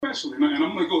especially, and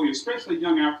I'm going to go here, especially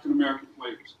young African American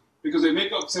players, because they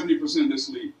make up 70% of this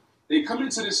league. They come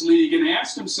into this league and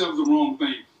ask themselves the wrong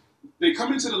thing. They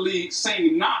come into the league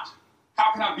saying not,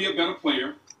 how can I be a better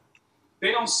player?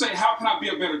 They don't say, how can I be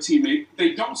a better teammate?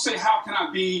 They don't say, how can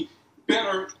I be a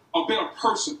better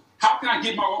person? How can I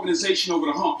get my organization over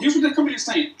the hump? Here's what they come in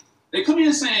saying. They come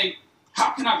in saying,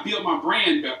 how can I build my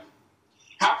brand better?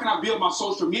 How can I build my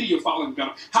social media following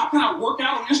better? How can I work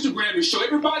out on Instagram and show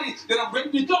everybody that I'm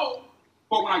ready to go?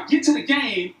 But when I get to the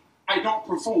game, I don't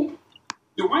perform.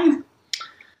 Dwayne?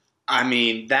 I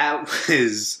mean, that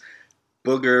was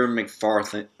Booger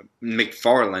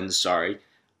McFarland's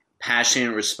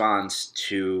passionate response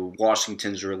to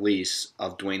Washington's release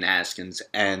of Dwayne Haskins.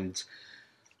 And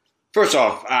first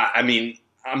off, I'm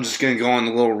just going to go on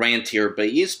a little rant here, but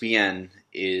ESPN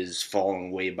is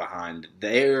falling way behind.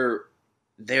 They're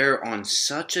on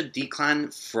such a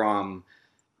decline from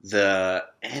the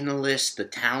analysts, the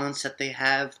talents that they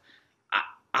have.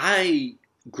 I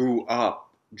grew up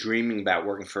dreaming about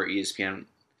working for ESPN,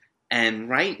 and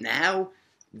right now,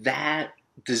 that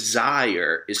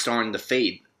desire is starting to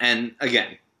fade. And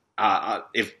again,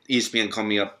 if ESPN called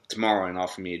me up tomorrow and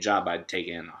offered me a job, I'd take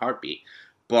it in a heartbeat.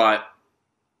 But,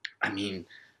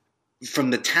 from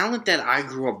the talent that I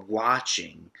grew up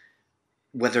watching,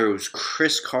 whether it was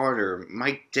Chris Carter,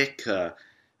 Mike Ditka,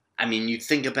 you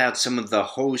think about some of the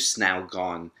hosts now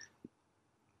gone,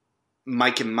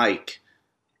 Mike and Mike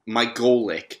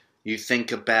Golick. You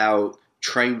think about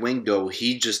Trey Wingo,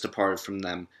 he just departed from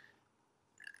them.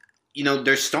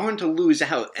 They're starting to lose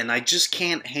out, and I just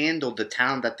can't handle the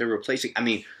talent that they're replacing.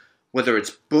 Whether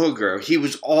it's Booger, he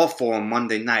was awful on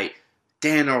Monday night.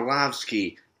 Dan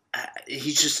Orlovsky,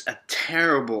 he's just a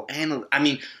terrible analyst.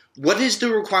 What is the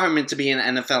requirement to be an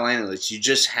NFL analyst? You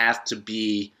just have to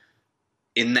be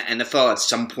in the NFL at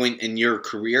some point in your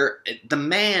career. The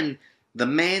man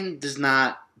does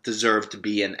not deserve to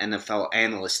be an NFL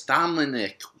analyst.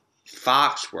 Dominique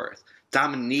Foxworth,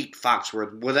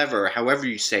 however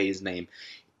you say his name.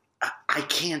 I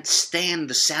can't stand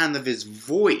the sound of his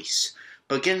voice.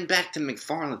 But getting back to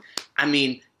McFarland,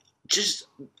 just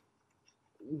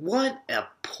what a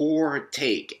poor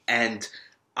take. And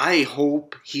I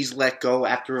hope he's let go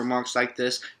after remarks like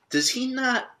this. Does he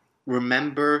not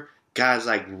remember guys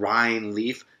like Ryan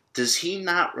Leaf? Does he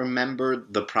not remember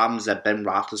the problems that Ben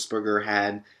Roethlisberger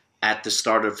had at the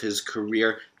start of his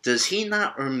career? Does he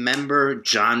not remember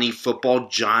Johnny Football,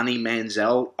 Johnny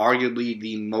Manziel, arguably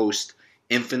the most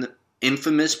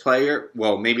infamous player?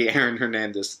 Well, maybe Aaron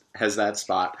Hernandez has that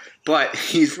spot, but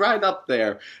he's right up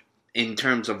there in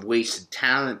terms of wasted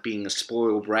talent, being a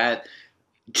spoiled brat,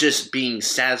 just being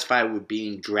satisfied with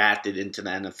being drafted into the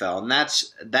NFL. And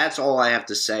that's all I have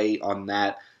to say on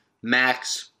that.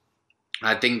 Max,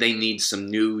 I think they need some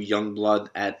new young blood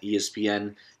at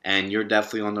ESPN, and you're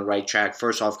definitely on the right track.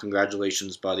 First off,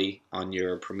 congratulations, buddy, on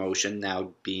your promotion,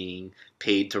 now being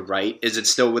paid to write. Is it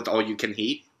still with All You Can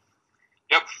Eat?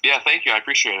 Yep. Yeah, thank you. I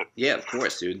appreciate it. Yeah, of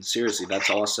course, dude. Seriously, that's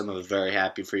awesome. I was very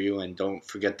happy for you, and don't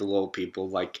forget the little people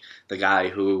like the guy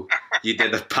who you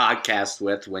did a podcast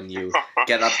with when you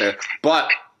get up there. But,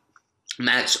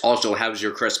 Max, also, how was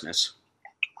your Christmas?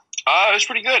 It was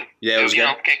pretty good. Yeah, it was good.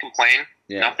 Can't complain.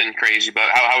 Yeah. Nothing crazy, but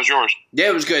how was yours? Yeah,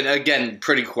 it was good. Again,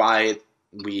 pretty quiet.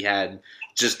 We had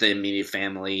just the immediate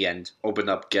family and opened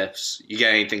up gifts. You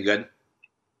get anything good?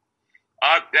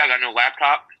 Yeah, I got a new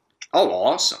laptop. Oh,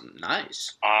 awesome.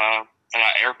 Nice. I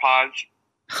got AirPods.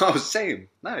 Oh, same.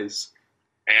 Nice.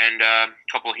 And a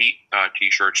couple of Heat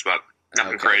T-shirts, but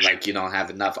nothing crazy. Like you don't have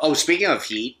enough. Oh, speaking of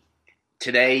Heat,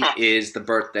 today is the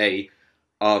birthday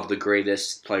of the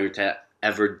greatest player to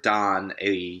ever don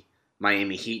a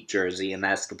Miami Heat jersey, and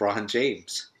that's LeBron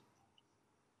James.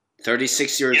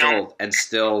 36 years old and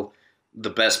still the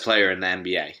best player in the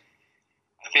NBA.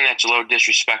 I think that's a little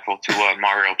disrespectful to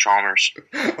Mario Chalmers.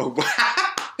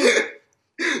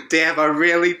 Damn, I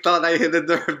really thought I hit a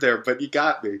nerve there, but you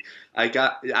got me. You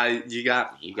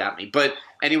got me. But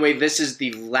anyway, this is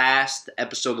the last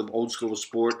episode of Old School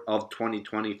Sport of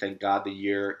 2020. Thank God the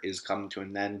year is coming to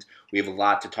an end. We have a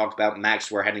lot to talk about.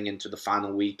 Max, we're heading into the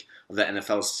final week of the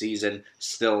NFL season.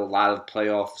 Still a lot of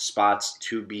playoff spots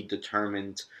to be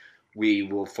determined. We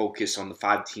will focus on the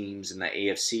 5 teams in the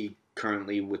AFC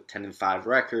currently with 10-5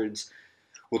 records.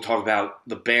 We'll talk about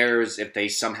the Bears. If they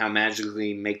somehow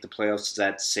magically make the playoffs, does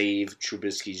that save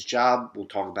Trubisky's job? We'll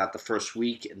talk about the first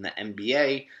week in the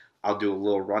NBA. I'll do a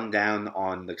little rundown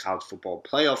on the college football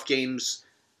playoff games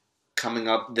coming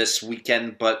up this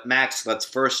weekend. But Max, let's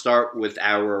first start with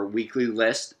our weekly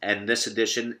list. And this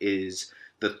edition is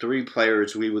the 3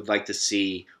 players we would like to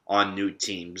see on new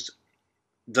teams.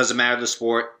 Doesn't matter the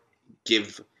sport.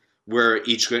 Give we're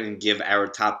each going to give our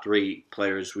top 3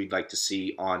 players we'd like to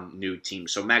see on new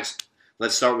teams. So, Max,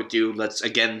 let's start with you. Let's,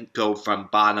 again, go from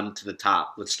bottom to the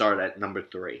top. Let's start at number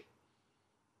 3.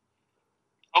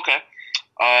 Okay.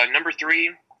 Number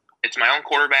 3, it's my own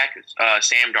quarterback,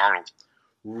 Sam Darnold.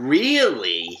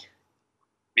 Really?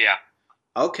 Yeah.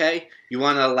 Okay. You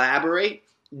want to elaborate?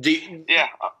 Yeah.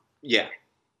 Yeah.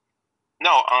 No,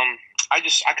 I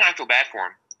kind of feel bad for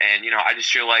him. And, I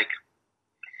just feel like,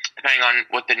 depending on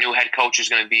what the new head coach is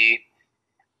going to be,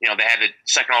 they have the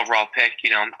second overall pick.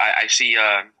 I see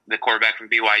the quarterback from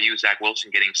BYU, Zach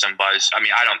Wilson, getting some buzz. I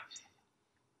mean, I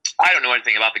don't know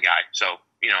anything about the guy, so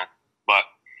but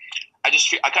I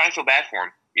kind of feel bad for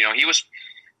him. He was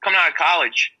coming out of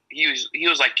college. He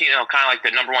was like kind of like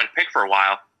the number 1 pick for a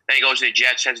while. Then he goes to the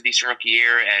Jets, has a decent rookie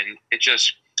year, and I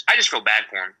just feel bad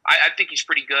for him. I think he's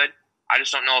pretty good. I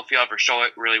just don't know if he'll ever show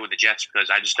it really with the Jets because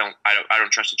I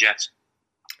don't trust the Jets.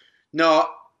 No,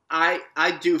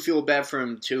 I do feel bad for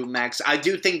him too, Max. I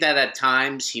do think that at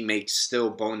times he makes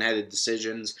still boneheaded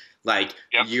decisions like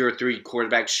year 3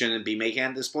 quarterbacks shouldn't be making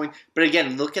at this point. But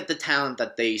again, look at the talent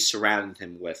that they surrounded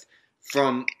him with.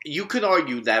 You could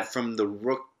argue that from the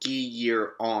rookie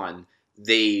year on,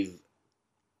 they've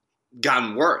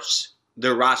gotten worse.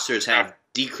 Their rosters have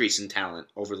decreased in talent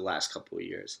over the last couple of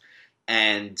years.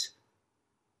 And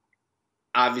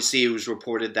obviously it was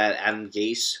reported that Adam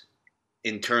Gase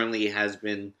internally has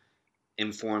been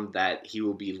informed that he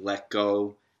will be let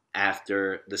go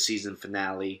after the season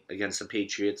finale against the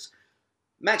Patriots.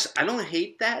 Max, I don't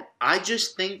hate that. I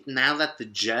just think now that the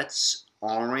Jets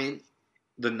aren't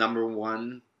the number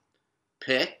 1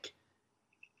 pick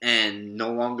and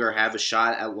no longer have a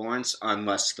shot at Lawrence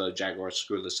unless the Jaguars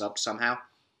screw this up somehow,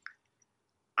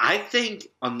 I think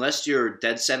unless you're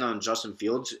dead set on Justin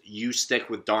Fields, you stick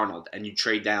with Darnold and you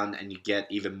trade down and you get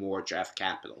even more draft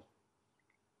capital.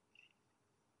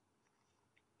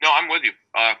 No, I'm with you.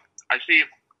 I see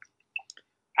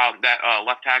how that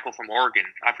left tackle from Oregon,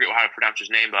 I forget how to pronounce his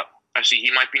name, but I see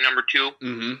he might be number 2.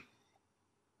 Mm-hmm.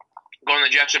 Going to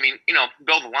the Jets, I mean,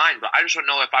 build a line, but I just don't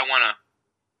know if I want to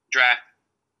draft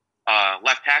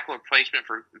left tackle replacement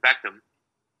for Beckham,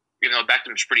 even though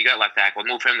Beckham's pretty good at left tackle,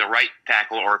 move him to right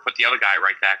tackle or put the other guy at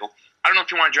right tackle. I don't know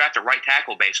if you want to draft a right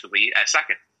tackle, basically, at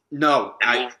second. No,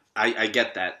 I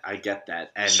get that. I get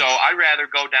that. And so I'd rather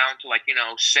go down to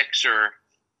 6 or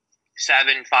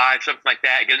 7, 5, something like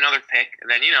that, get another pick, and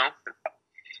then,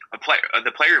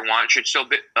 the player you want should still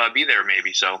be there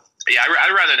maybe. So, yeah,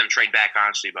 I'd rather them trade back,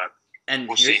 honestly, but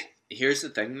we'll see. Here's the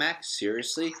thing, Max,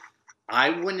 seriously. I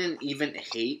wouldn't even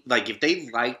hate, if they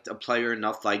liked a player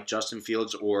enough like Justin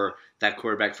Fields or that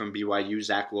quarterback from BYU,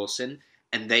 Zach Wilson,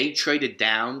 and they traded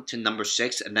down to number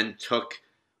 6 and then took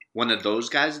one of those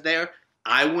guys there,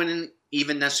 I wouldn't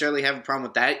even necessarily have a problem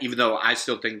with that, even though I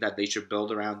still think that they should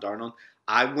build around Darnold.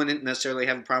 I wouldn't necessarily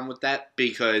have a problem with that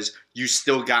because you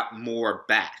still got more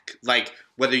back.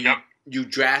 Whether you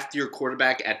draft your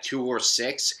quarterback at 2 or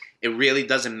 6, it really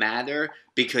doesn't matter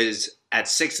because at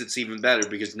 6 it's even better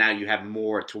because now you have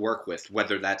more to work with,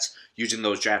 whether that's using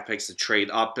those draft picks to trade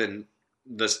up and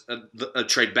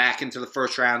trade back into the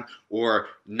first round or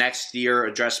next year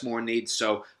address more needs.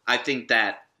 So I think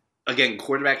that, again,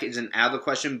 quarterback isn't out of the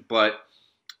question, but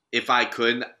if I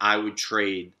could, I would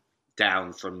trade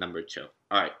down from number 2.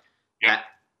 All right. Yeah.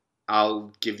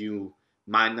 I'll give you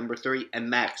my number 3. And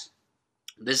Max,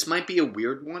 this might be a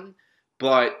weird one,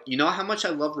 but you know how much I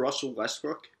love Russell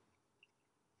Westbrook?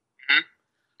 Mm-hmm.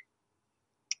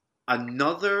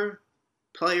 Another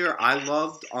player I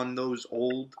loved on those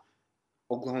old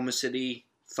Oklahoma City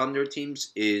Thunder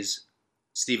teams is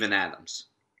Steven Adams.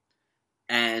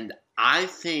 And I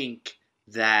think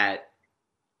that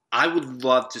I would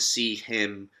love to see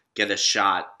him get a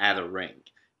shot at a ring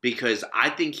because I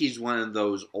think he's one of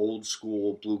those old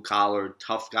school, blue-collar,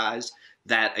 tough guys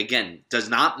that, again, does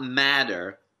not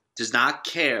matter, does not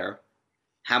care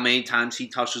how many times he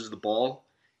touches the ball.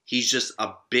 He's just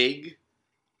a big,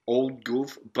 old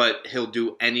goof, but he'll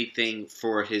do anything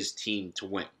for his team to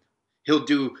win. He'll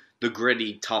do the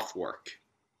gritty, tough work.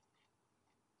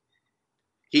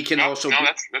 He can that's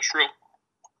true.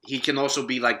 He can also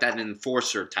be like that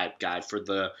enforcer type guy for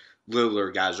the littler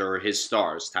guys or his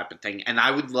stars type of thing. And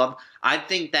I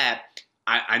think that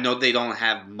I know they don't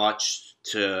have much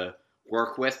to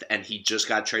work with, and he just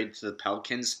got traded to the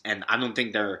Pelicans, and I don't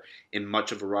think they're in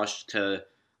much of a rush to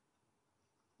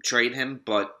trade him,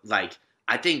 but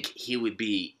I think he would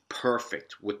be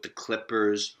perfect with the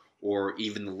Clippers or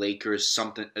even the Lakers,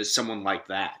 someone like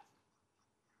that.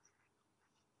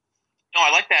 No,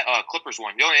 I like that Clippers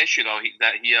one. The only issue though, he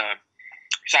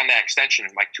signed that extension,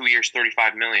 like 2 years,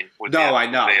 $35 million. I know. I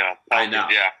know.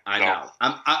 Yeah, I know.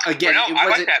 Again, I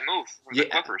like that move from the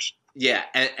Clippers. Yeah,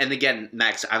 and again,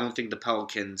 Max, I don't think the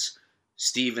Pelicans,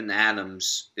 Steven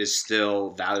Adams is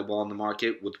still valuable on the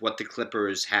market with what the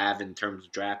Clippers have in terms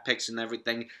of draft picks and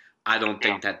everything. I don't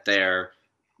think that they're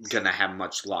going to have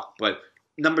much luck. But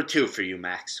number 2 for you,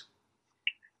 Max.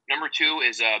 Number 2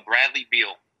 is Bradley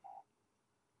Beal.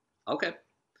 Okay.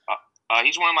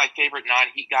 He's one of my favorite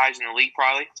non-Heat guys in the league,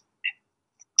 probably.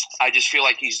 I just feel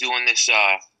like he's doing this,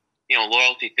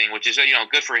 loyalty thing, which is,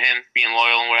 good for him, being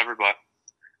loyal and whatever. But,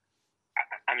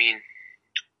 I mean,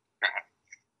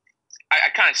 I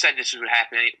kind of said this would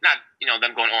happen. Not,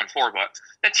 them going 0-4, but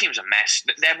that team's a mess.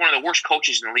 They have one of the worst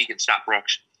coaches in the league in Scott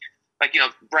Brooks. Like,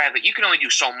 Bradley, you can only do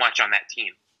so much on that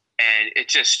team. And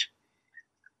it's just,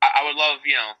 I would love,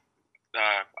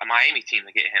 a Miami team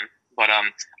to get him. But I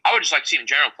would just like to see him in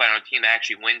general play on a team that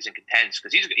actually wins and contends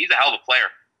because he's a hell of a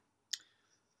player.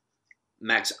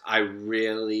 Max, I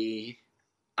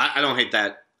don't hate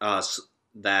that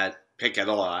pick at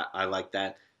all. I like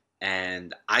that.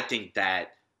 And I think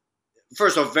that,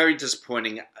 first off, very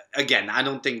disappointing. Again, I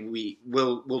don't think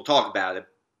we'll talk about it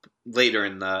later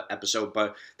in the episode,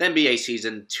 but the NBA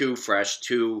season, too fresh,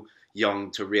 too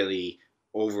young to really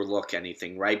overlook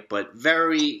anything, right? But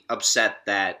very upset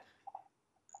that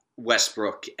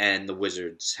Westbrook and the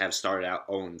Wizards have started out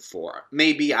 0-4.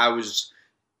 Maybe I was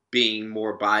being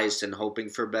more biased and hoping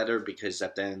for better because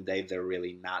at the end of the day, they're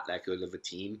really not that good of a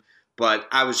team. But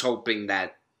I was hoping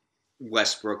that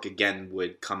Westbrook again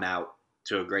would come out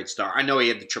to a great start. I know he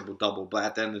had the triple-double, but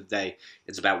at the end of the day,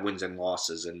 it's about wins and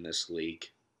losses in this league.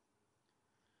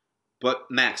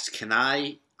 But Max,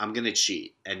 I'm going to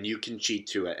cheat, and you can cheat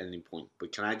too at any point,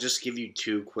 but can I just give you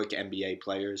 2 quick NBA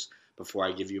players before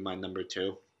I give you my number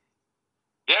 2?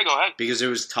 Yeah, go ahead. Because it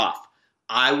was tough.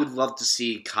 I would love to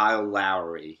see Kyle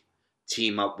Lowry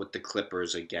team up with the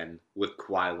Clippers again with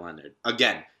Kawhi Leonard.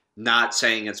 Again, not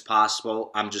saying it's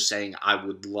possible. I'm just saying I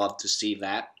would love to see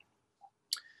that.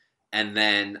 And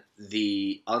then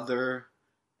the other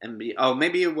NBA... Oh,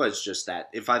 maybe it was just that.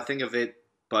 If I think of it,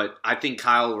 but I think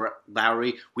Kyle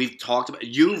Lowry, we've talked about...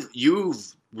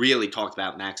 You've really talked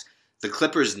about, Max. The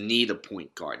Clippers need a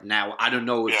point guard. Now, I don't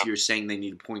know if you're saying they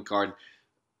need a point guard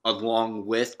along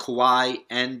with Kawhi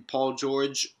and Paul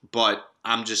George, but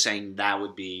I'm just saying that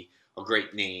would be a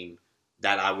great name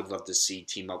that I would love to see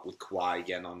team up with Kawhi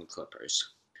again on the Clippers.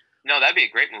 No, that'd be a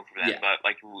great move for them. Yeah. But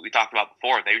like we talked about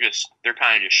before, they're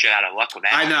kind of just shit out of luck with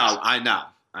that.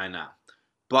 I know.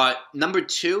 But number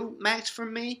 2, Max, for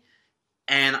me,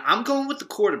 and I'm going with the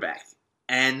quarterback.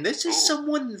 And this is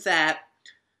someone that,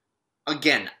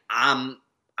 again, I'm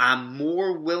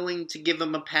more willing to give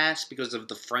him a pass because of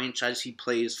the franchise he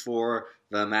plays for,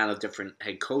 the amount of different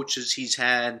head coaches he's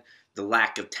had, the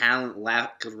lack of talent,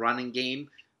 lack of running game.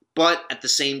 But at the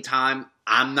same time,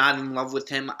 I'm not in love with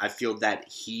him. I feel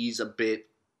that he's a bit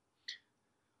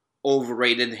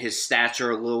overrated, his stats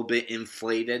are a little bit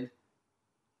inflated.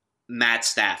 Matt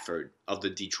Stafford of the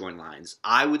Detroit Lions.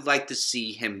 I would like to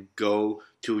see him go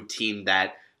to a team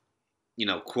that,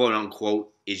 quote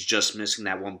unquote, is just missing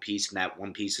that one piece, and that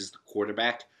one piece is the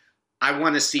quarterback. I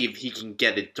want to see if he can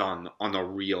get it done on a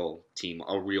real team,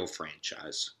 a real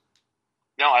franchise.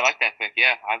 No, I like that pick.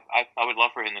 Yeah, I would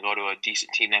love for him to go to a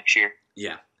decent team next year.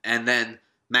 Yeah, and then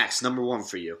Max, number 1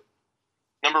 for you.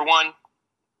 Number 1,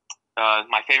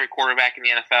 my favorite quarterback in the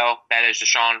NFL. That is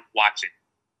Deshaun Watson.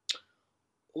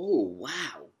 Oh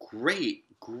wow, great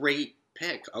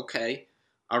pick. Okay,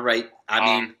 all right. I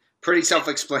mean, pretty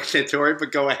self-explanatory,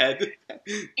 but go ahead.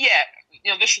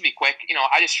 Yeah, this should be quick.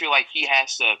 I just feel like he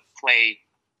has to play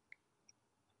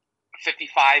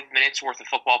 55 minutes worth of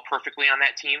football perfectly on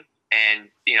that team. And,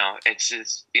 it's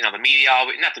just, the media,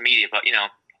 not the media, but,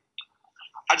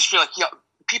 I just feel like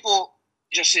people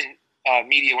just in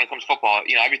media when it comes to football,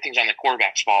 everything's on the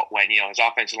quarterback's fault when, his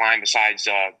offensive line besides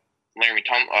Larry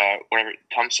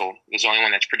Tunsil is the only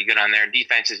one that's pretty good on there.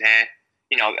 Defense is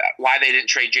why they didn't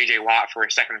trade J.J. Watt for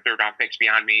a second or third round picks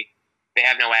beyond me. They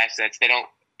have no assets. They don't,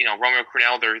 Romeo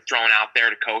Crennel, they're throwing out there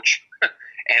to coach.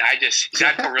 And he's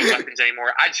not no real weapons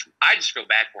anymore. I just feel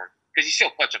bad for him because he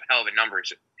still puts up hell of a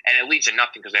numbers. And it leads to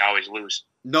nothing because they always lose.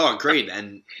 No, agreed.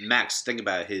 And Max, think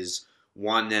about his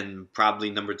 1 and probably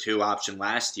number 2 option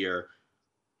last year.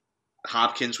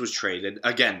 Hopkins was traded.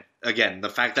 Again,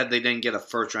 the fact that they didn't get a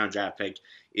first-round draft pick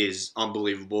is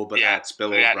unbelievable, but that's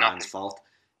Bill O'Brien's fault.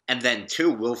 And then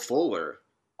 2, Will Fuller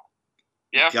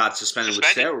got suspended with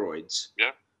steroids.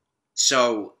 Yeah.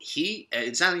 So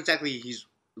it's not exactly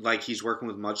he's working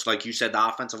with much. Like you said, the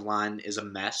offensive line is a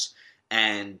mess.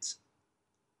 And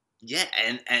yeah,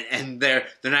 and they're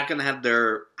not going to have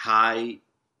their high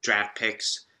draft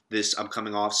picks this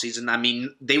upcoming offseason. I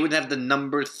mean, they would have the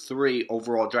number 3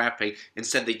 overall draft pick.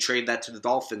 Instead, they trade that to the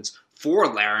Dolphins for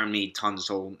Laramie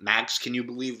Tunsil. Max, can you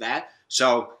believe that?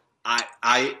 So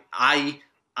I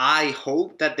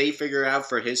hope that they figure it out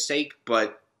for his sake.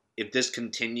 But if this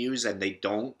continues and they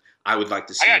don't, I would like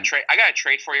to see. I got a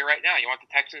trade for you right now. You want the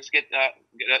Texans to get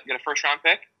a first round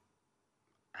pick?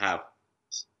 How?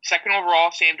 2nd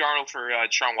overall, Sam Darnold for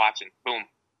Deshaun Watson. Boom.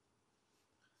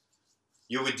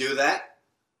 You would do that?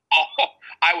 Oh,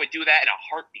 I would do that in a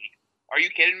heartbeat. Are you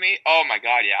kidding me? Oh my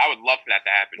God, yeah, I would love for that to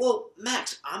happen. Well,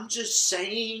 Max, I'm just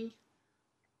saying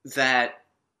that.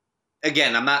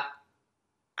 Again, I'm not.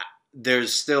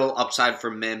 There's still upside for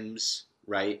Mims,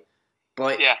 right?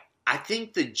 But yeah. I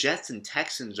think the Jets and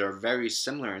Texans are very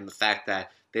similar in the fact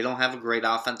that they don't have a great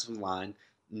offensive line,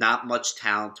 not much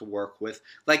talent to work with.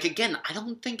 Like, again, I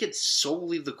don't think it's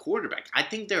solely the quarterback. I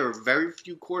think there are very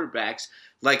few quarterbacks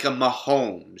like a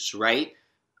Mahomes, right?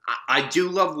 I do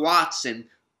love Watson,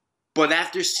 but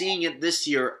after seeing it this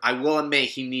year, I will admit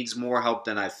he needs more help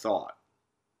than I thought.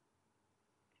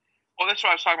 Well, that's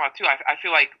what I was talking about, too. I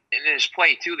feel like in his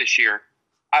play, too, this year,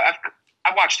 I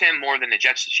watched him more than the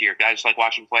Jets this year. I just like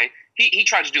watching him play. He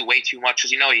tries to do way too much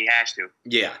because he has to.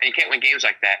 Yeah. And you can't win games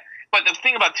like that. But the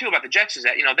thing about the Jets is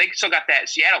that, they still got that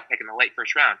Seattle pick in the late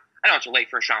first round. I know it's a late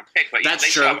first round pick, but that's they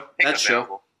true. still have a pick available.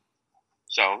 True.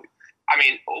 So, I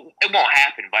mean, it won't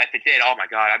happen, but if it did, oh my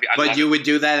God. But you would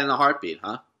do that in a heartbeat,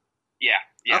 huh? Yeah.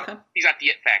 Okay. He's got the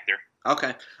it factor.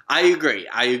 Okay. I agree.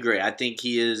 I think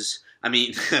he is. I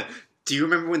mean, do you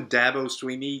remember when Dabo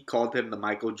Swinney called him the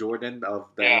Michael Jordan of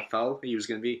the NFL? He was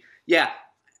going to be. Yeah.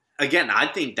 Again, I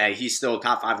think that he's still a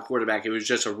top 5 quarterback. It was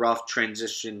just a rough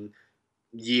transition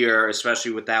year,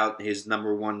 especially without his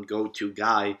number 1 go-to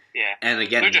guy. Yeah. And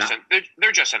again,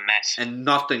 they're just a mess. And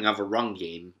nothing of a run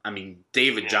game. I mean,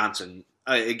 David Johnson.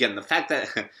 Again, the fact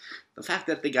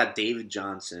that they got David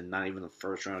Johnson, not even a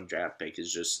first-round draft pick,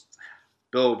 is just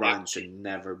Bill O'Brien should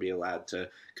never be allowed to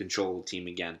control the team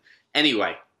again.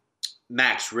 Anyway,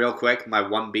 Max, real quick, my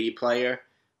 1B player,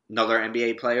 another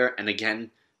NBA player, and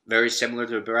again, very similar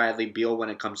to Bradley Beal when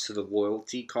it comes to the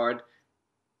loyalty card.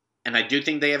 And I do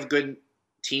think they have a good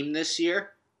team this year.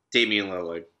 Damian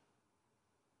Lillard.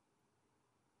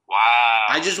 Wow.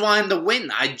 I just want him to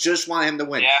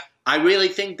win. Yeah. I really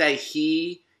think that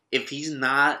if he's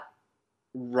not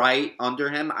right under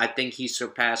him, I think he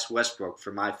surpassed Westbrook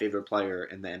for my favorite player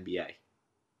in the NBA.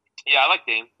 Yeah, I like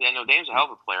Dame. Yeah, no, Dame's a hell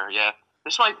of a player. Yeah,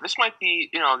 this might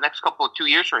be next couple of 2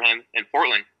 years for him in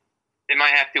Portland. They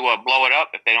might have to blow it up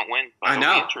if they don't win. But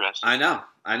I know.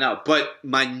 I know. But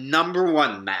my number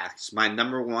 1, Max, and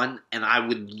I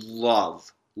would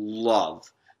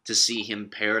love to see him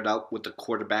paired up with a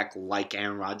quarterback like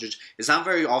Aaron Rodgers. It's not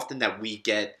very often that we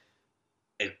get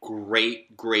a great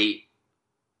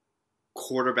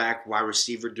quarterback wide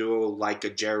receiver duo like a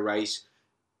Jerry Rice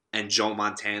and Joe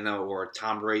Montana or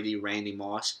Tom Brady, Randy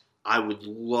Moss. I would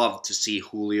love to see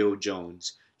Julio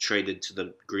Jones traded to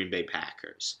the Green Bay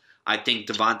Packers. I think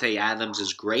Devontae Adams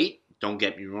is great. Don't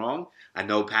get me wrong. I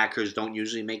know Packers don't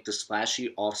usually make the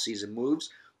splashy off-season moves,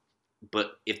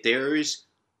 but if there is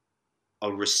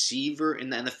a receiver in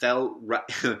the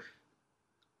NFL,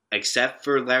 except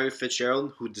for Larry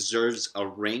Fitzgerald, who deserves a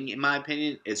ring, in my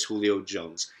opinion, it's Julio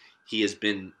Jones. He has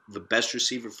been the best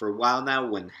receiver for a while now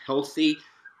when healthy.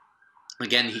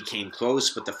 Again, he came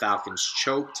close, but the Falcons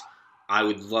choked. I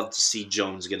would love to see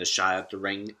Jones get a shot at the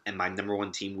ring, and my number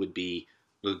 1 team would be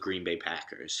the Green Bay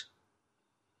Packers.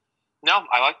 No,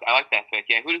 I like that pick.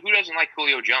 Yeah, who doesn't like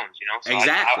Julio Jones? So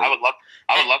exactly. I would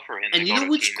love for him. And you know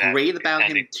what's great about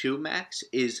him too, Max,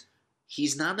 is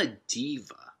he's not a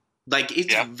diva. Like,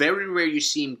 it's very rare you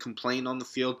see him complain on the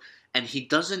field, and he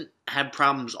doesn't have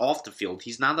problems off the field.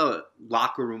 He's not a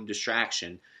locker room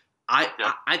distraction.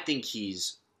 I think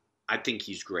he's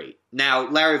great. Now,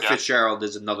 Larry Fitzgerald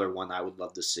is another one I would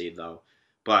love to see, though.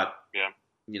 But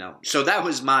so that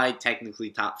was my technically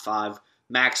top 5.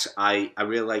 Max, I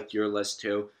really liked your list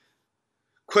too.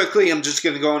 Quickly, I'm just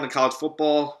going to go on the college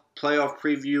football playoff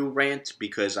preview rant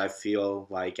because I feel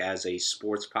like as a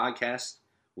sports podcast,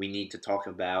 we need to talk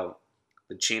about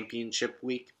the championship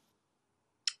week.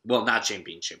 Well, not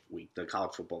championship week, the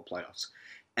college football playoffs.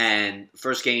 And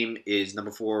first game is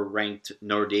number 4 ranked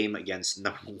Notre Dame against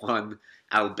number 1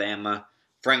 Alabama.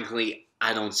 Frankly,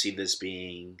 I don't see this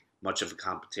being much of a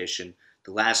competition.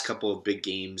 The last couple of big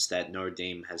games that Notre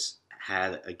Dame has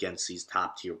had against these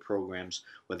top-tier programs,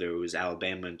 whether it was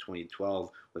Alabama in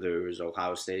 2012, whether it was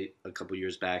Ohio State a couple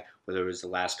years back, whether it was the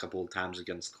last couple of times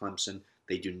against Clemson,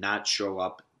 they do not show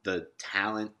up. The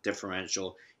talent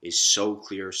differential is so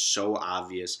clear, so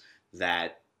obvious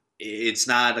that it's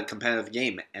not a competitive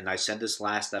game. And I said this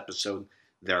last episode,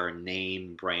 they're a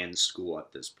name brand school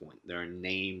at this point. They're a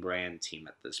name brand team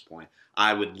at this point.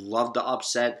 I would love to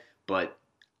upset, but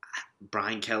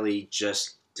Brian Kelly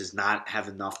just does not have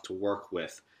enough to work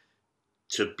with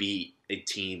to beat a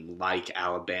team like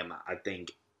Alabama. I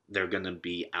think they're going to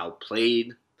be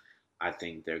outplayed. I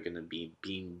think they're going to be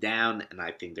beaten down, and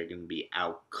I think they're going to be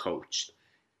outcoached.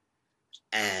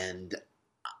 And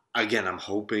again, I'm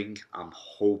hoping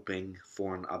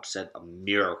for an upset, a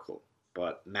miracle.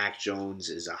 But Mac Jones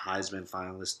is a Heisman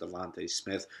finalist. Devontae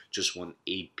Smith just won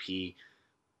AP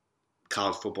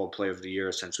College Football Player of the Year.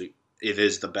 Essentially, it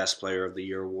is the Best Player of the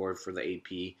Year award for the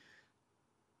AP.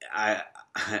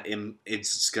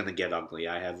 It's going to get ugly.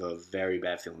 I have a very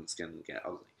bad feeling it's going to get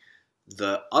ugly.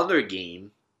 The other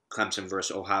game, Clemson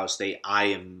versus Ohio State, I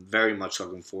am very much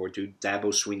looking forward to.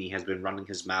 Dabo Swinney has been running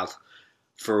his mouth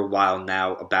for a while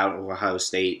now about Ohio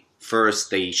State.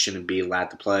 First, they shouldn't be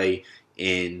allowed to play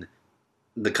in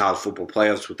the college football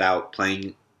playoffs without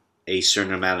playing a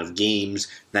certain amount of games.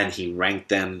 Then he ranked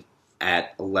them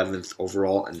at 11th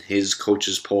overall in his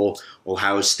coach's poll.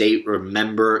 Ohio State,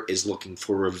 remember, is looking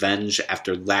for revenge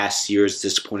after last year's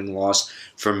disappointing loss.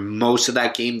 For most of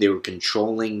that game, they were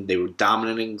controlling, they were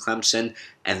dominating Clemson,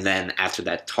 and then after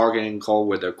that targeting call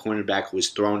where their cornerback was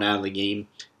thrown out of the game,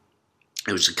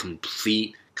 it was a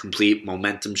complete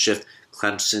momentum shift.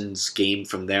 Clemson's game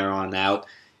from there on out.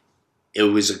 It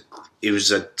was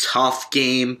a tough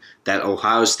game that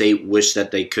Ohio State wished that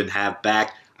they could have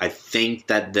back. I think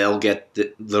that they'll get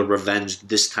the revenge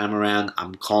this time around.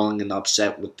 I'm calling an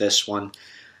upset with this one.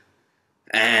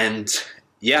 And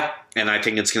I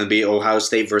think it's going to be Ohio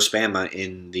State versus Bama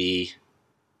in the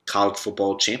College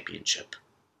Football Championship.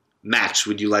 Max,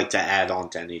 would you like to add on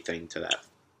to anything to that?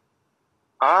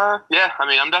 Yeah. I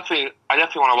mean, I definitely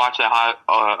want to watch that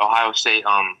Ohio State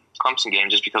Clemson game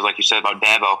just because, like you said about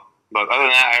Dabo. But other than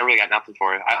that, I really got nothing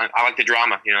for it. I like the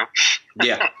drama, you know.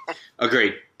 Yeah,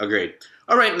 agreed.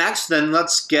 All right, Max. Then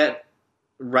let's get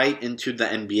right into the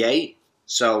NBA.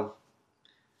 So,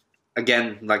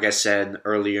 again, like I said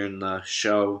earlier in the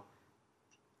show,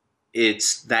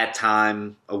 it's that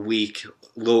time, a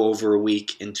little over a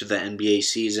week into the NBA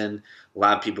season. A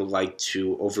lot of people like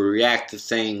to overreact to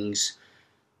things,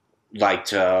 like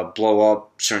to blow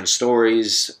up certain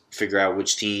stories, figure out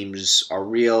which teams are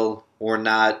real or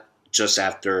not, just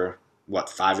after,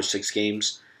 5 or 6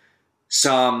 games.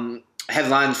 Some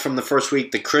headlines from the first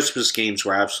week. The Christmas games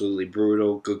were absolutely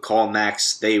brutal. Good call,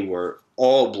 Max. They were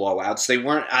all blowouts. They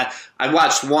weren't. I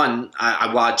watched one.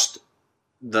 I watched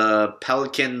the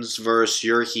Pelicans versus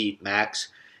your Heat, Max,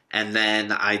 and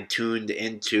then I tuned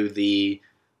into the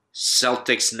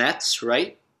Celtics Nets,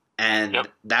 right? And yep.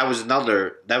 that was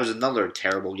another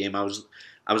terrible game. I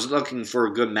was looking for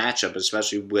a good matchup,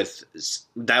 especially with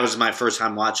 – that was my first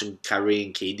time watching Kyrie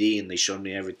and KD, and they showed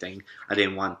me everything I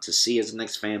didn't want to see as a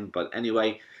Knicks fan. But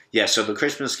anyway, yeah, so the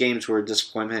Christmas games were a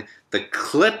disappointment. The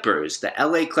Clippers, the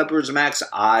LA Clippers, Max,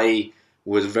 I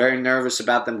was very nervous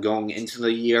about them going into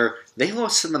the year. They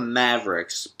lost to the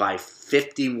Mavericks by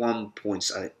 51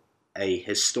 points, a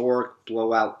historic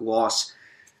blowout loss.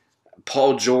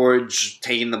 Paul George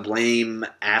taking the blame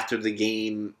after the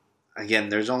game. Again,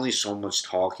 there's only so much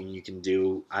talking you can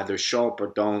do. Either show up or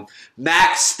don't.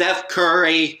 Max, Steph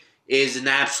Curry is an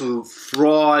absolute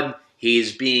fraud. He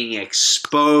is being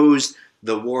exposed.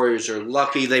 The Warriors are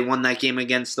lucky they won that game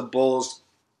against the Bulls.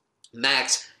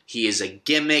 Max, he is a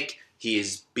gimmick. He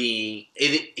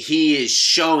is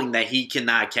showing that he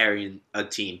cannot carry a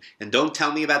team. And don't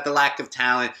tell me about the lack of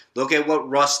talent. Look at what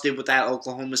Russ did with that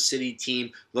Oklahoma City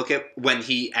team. Look at when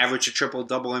he averaged a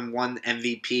triple-double and won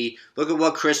MVP. Look at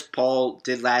what Chris Paul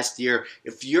did last year.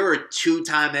 If you're a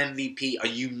 2-time MVP,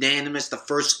 the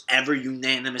first ever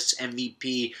unanimous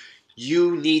MVP,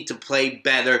 you need to play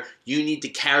better. You need to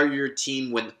carry your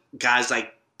team when guys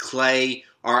like Clay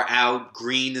are out,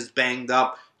 Green is banged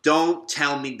up. Don't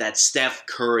tell me that Steph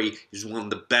Curry is one of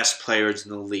the best players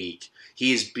in the league.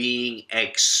 He is being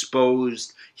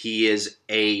exposed. He is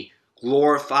a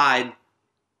glorified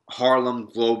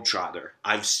Harlem Globetrotter.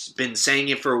 I've been saying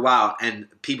it for a while, and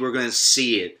people are going to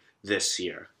see it this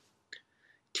year.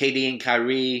 KD and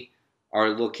Kyrie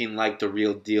are looking like the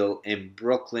real deal in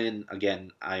Brooklyn.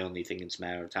 Again, I only think it's a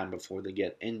matter of time before they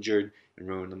get injured and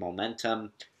ruin the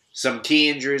momentum. Some key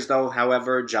injuries, though,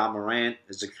 however, Ja Morant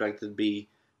is expected to be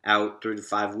out 3 to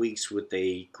 5 weeks with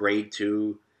a grade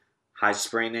 2 high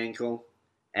sprained ankle.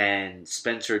 And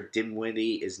Spencer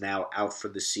Dinwiddie is now out for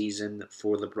the season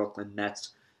for the Brooklyn Nets.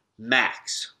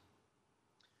 Max,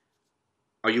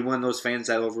 are you one of those fans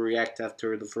that overreact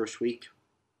after the first week?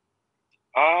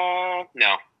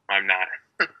 No, I'm not.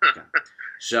 Okay.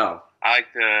 So I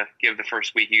like to give the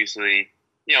first week usually.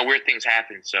 Weird things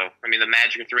happen. So I mean, the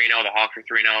Magic are 3-0, the Hawks are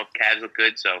 3-0, Cavs look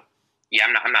good. So yeah,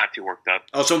 I'm not too worked up.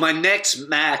 also my Knicks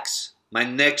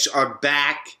are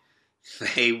back.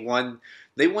 They won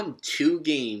 2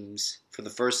 games for the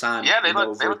first time in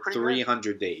over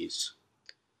 300 days.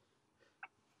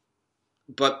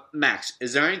 But Max,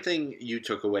 is there anything you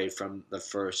took away from the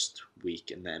first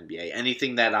week in the NBA?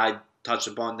 Anything that I touched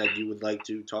upon that you would like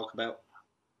to talk about?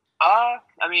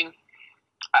 I mean,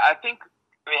 I think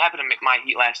it happened to my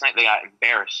Heat last night. They got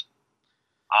embarrassed.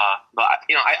 But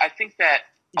I think that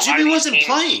Jimmy wasn't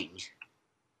playing.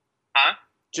 Huh?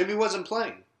 Jimmy wasn't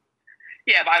playing.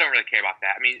 Yeah, but I don't really care about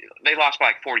that. I mean, they lost by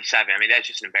like 47. I mean, that's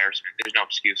just an embarrassment. There's no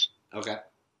excuse. Okay.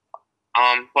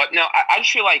 But no, I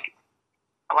just feel like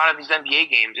a lot of these NBA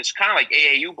games, it's kind of like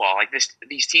AAU ball. Like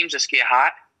these teams just get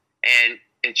hot, and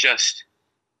it's just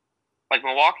like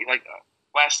Milwaukee. Like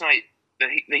last night,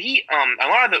 the Heat. A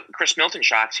lot of the Chris Middleton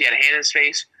shots, he had a hand in his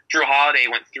face. Drew Holiday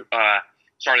went through,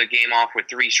 started the game off with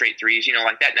 3 straight threes.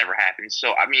 Like that never happens.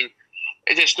 So I mean,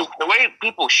 it's just the way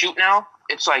people shoot now.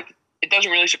 It's like it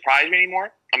doesn't really surprise me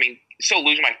anymore. I mean, still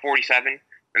losing by 47,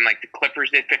 and like the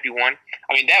Clippers did 51.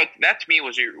 I mean, that to me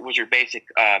was your basic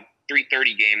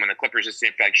 3:30 game when the Clippers just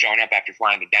didn't feel like showing up after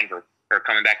flying to Denver or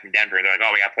coming back from Denver. They're like,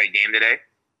 oh, we got to play a game today.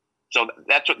 So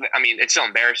that's what I mean. It's still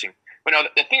embarrassing. But no,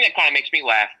 the thing that kind of makes me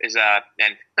laugh is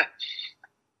and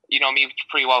you know me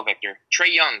pretty well, Victor.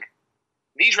 Trae Young.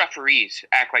 These referees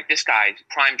act like this guy's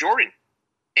prime Jordan.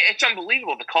 It's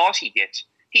unbelievable the calls he gets.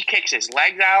 He kicks his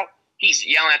legs out. He's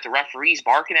yelling at the referees,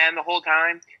 barking at him the whole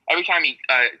time. Every time he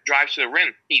drives to the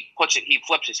rim, he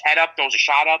flips his head up, throws a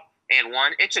shot up, and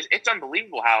one. It's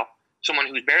unbelievable how someone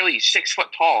who's barely 6 foot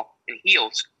tall in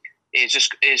heels is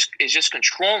just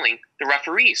controlling the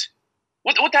referees.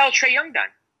 What the hell has Trae Young done?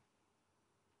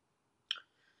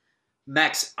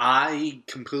 Max, I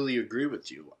completely agree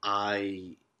with you.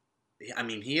 I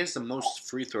mean, he has the most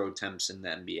free throw attempts in the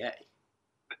NBA.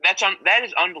 That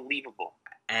is unbelievable.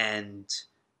 And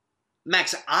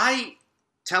Max,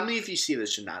 tell me if you see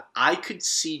this or not. I could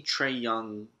see Trae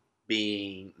Young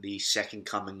being the second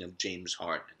coming of James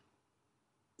Harden.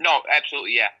 No,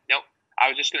 absolutely, yeah. Nope. I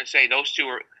was just going to say those two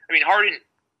are. I mean, Harden.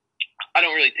 I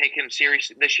don't really take him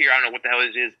serious this year. I don't know what the hell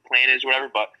his plan is, whatever.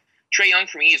 But Trae Young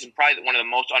for me is probably one of the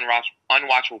most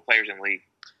unwatchable players in the league.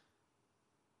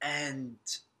 And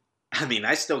I mean,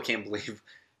 I still can't believe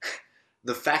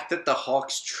the fact that the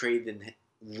Hawks traded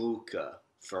Luka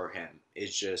for him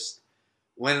is just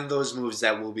one of those moves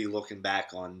that we'll be looking back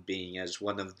on being as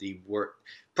one of the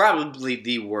probably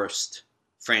the worst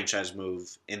franchise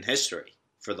move in history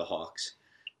for the Hawks.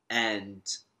 And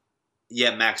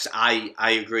yeah, Max, I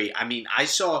agree. I mean, I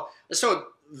saw a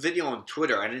video on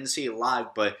Twitter. I didn't see it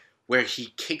live, but where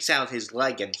he kicks out his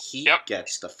leg and he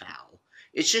gets the foul.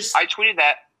 It's just I tweeted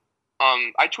that.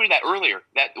 I tweeted that earlier.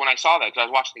 That when I saw that because I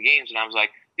was watching the games and I was like,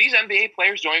 these NBA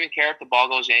players don't even care if the ball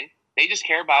goes in. They just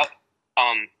care about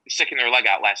sticking their leg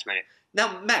out last minute.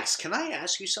 Now, Max, can I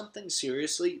ask you something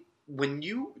seriously?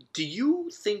 Do you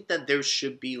think that there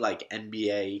should be like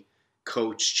NBA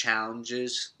coach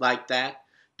challenges like that?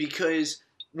 Because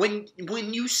when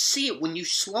you see it, when you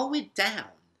slow it down,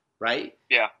 right?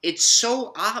 Yeah. It's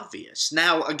so obvious.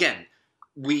 Now, again,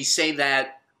 we say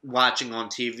that watching on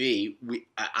TV,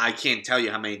 I can't tell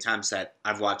you how many times that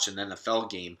I've watched an NFL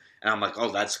game and I'm like,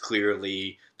 oh, that's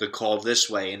clearly the call this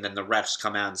way, and then the refs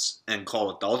come out and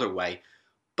call it the other way.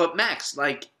 But Max,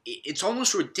 like, it's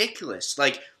almost ridiculous.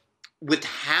 Like, with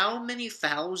how many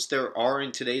fouls there are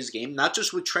in today's game, not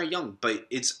just with Trae Young, but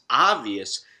it's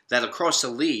obvious that across the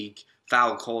league,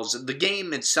 foul calls, the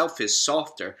game itself is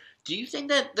softer. Do you think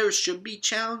that there should be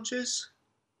challenges?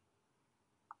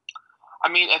 I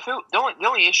mean, the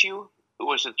only issue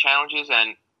was the challenges,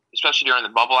 and especially during the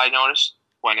bubble, I noticed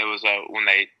when it was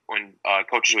when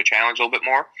coaches would challenge a little bit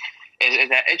more, is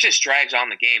that it just drags on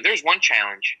the game. There's one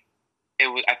challenge.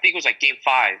 I think it was like Game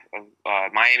 5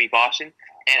 of Miami Boston,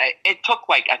 and it took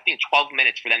like I think 12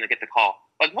 minutes for them to get the call.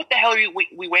 Like, what the hell are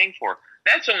we waiting for?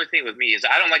 That's the only thing with me is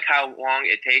I don't like how long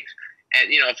it takes,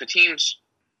 and if the team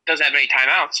doesn't have any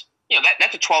timeouts,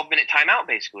 that's a 12-minute timeout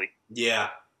basically. Yeah.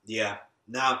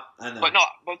 No, I know.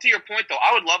 But to your point though,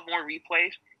 I would love more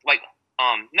replays. Like,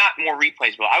 not more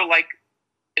replays, but I would like,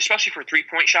 especially for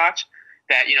 3-point shots,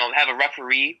 that have a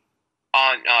referee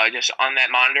on just on that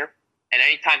monitor, and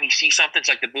anytime he sees something, it's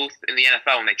like the booth in the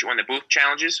NFL when the booth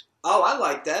challenges. Oh, I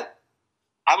like that.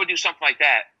 I would do something like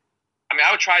that. I mean,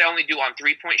 I would try to only do on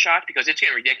 3-point shots because it's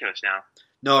getting ridiculous now.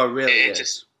 No, it really is.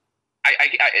 Just,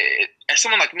 as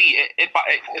someone like me, it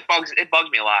bugs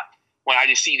me a lot when I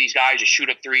just see these guys just shoot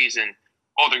up threes and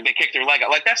they kick their leg out.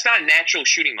 Like, that's not a natural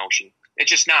shooting motion.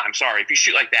 It's just not. I'm sorry. If you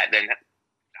shoot like that, then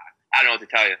I don't know what to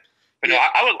tell you. But Yeah.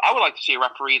 no, I would like to see a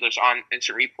referee that's on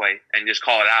instant replay and just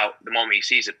call it out the moment he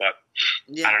sees it. But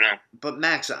Yeah, I don't know. but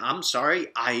Max, I'm sorry.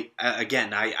 I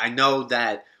know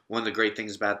that one of the great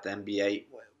things about the NBA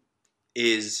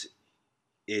is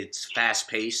it's fast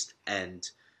paced, and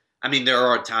I mean there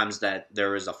are times that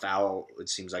there is a foul. It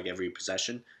seems like every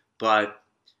possession, but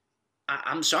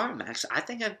I'm sorry, Max. I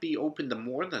think I'd be open to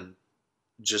more than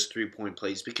just 3-point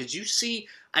plays because you see,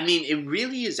 I mean, it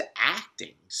really is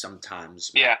acting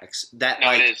sometimes, Max. Yeah. That No,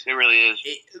 like it is. It really is.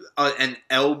 an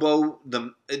elbow,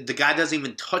 the guy doesn't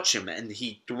even touch him, and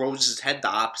he throws his head the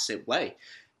opposite way.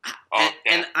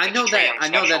 And I know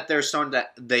that they're starting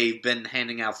that they've been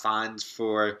handing out fines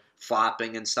for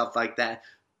flopping and stuff like that,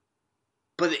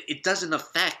 but it doesn't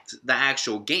affect the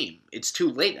actual game. It's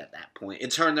too late at that point.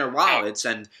 It's hurting their wallets,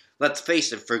 and let's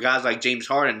face it, for guys like James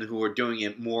Harden who are doing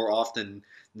it more often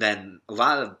than a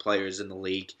lot of players in the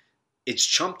league, it's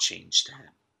chump change to him.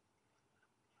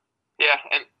 Yeah,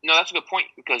 and no, that's a good point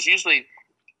because usually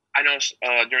I noticed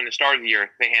during the start of the year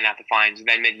they hand out the fines, and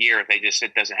then mid-year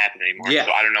it doesn't happen anymore. Yeah.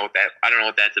 So I don't know what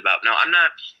that's about. No, I'm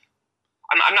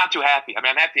not too happy. I mean,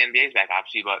 I'm happy the NBA's back,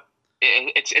 obviously, but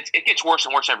it gets worse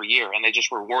and worse every year, and they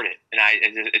just reward it, and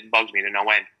it bugs me to no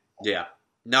end. Yeah,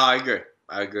 no, I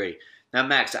agree. Now,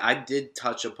 Max, I did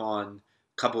touch upon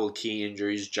a couple of key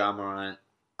injuries. Ja Morant,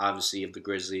 obviously, of the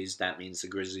Grizzlies. That means the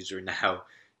Grizzlies are now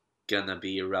gonna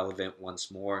be irrelevant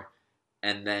once more.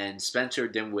 And then Spencer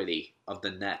Dinwiddie of the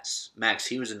Nets. Max,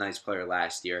 he was a nice player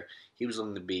last year. He was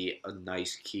looking to be a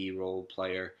nice key role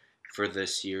player for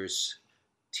this year's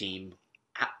team.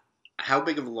 How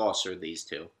big of a loss are these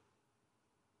two?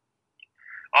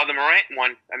 The Morant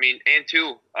one, I mean, and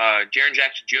two, Jaren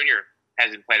Jackson Jr.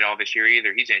 hasn't played at all this year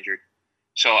either. He's injured.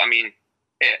 So, I mean,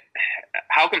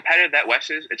 how competitive that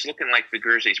West is, it's looking like the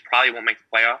Grizzlies probably won't make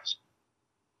the playoffs.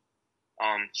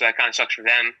 So that kind of sucks for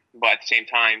them. But at the same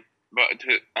time,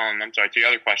 to your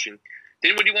other question,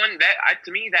 Dinwiddie one,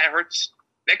 to me, that hurts.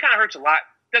 That kind of hurts a lot.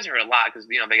 It doesn't hurt a lot because,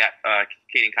 they got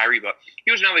Kate and Kyrie, but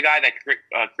he was another guy that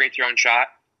creates their own shot.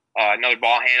 Another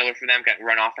ball handler for them, can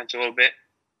run offense a little bit.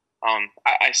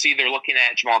 I see they're looking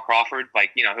at Jamal Crawford,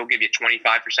 he'll give you 25%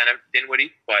 of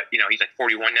Dinwiddie, but, he's like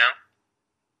 41 now.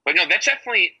 But, no, that's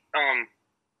definitely,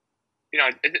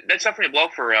 that's definitely a blow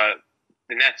for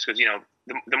the Nets because,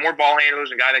 the more ball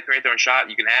handlers and guys that create their own shot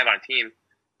you can have on a team,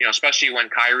 especially when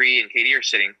Kyrie and KD are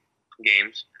sitting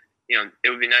games, it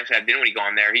would be nice to have Dinwiddie go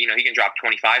on there. He can drop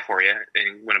 25 for you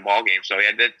and win a ball game. So,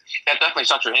 yeah, that definitely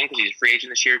sucks for him because he's a free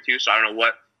agent this year, too. So, I don't know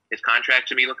what his contract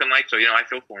should be looking like. So, I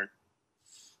feel for him.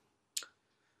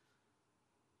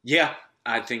 Yeah,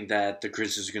 I think that the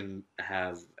Grizzlies are going to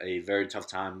have a very tough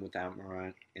time without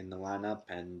Morant in the lineup.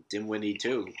 And Dinwiddie,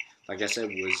 too, like I said,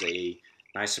 was a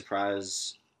nice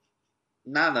surprise.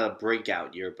 Not a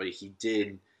breakout year, but he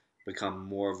did become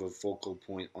more of a focal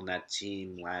point on that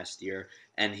team last year.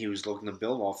 And he was looking to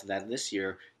build off of that this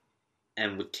year.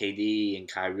 And with KD and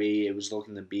Kyrie, it was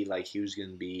looking to be like he was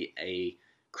going to be a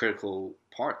critical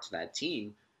part to that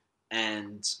team.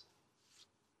 And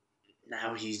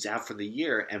now he's out for the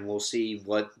year, and we'll see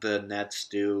what the Nets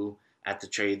do at the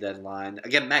trade deadline.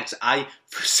 Again, Max,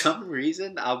 for some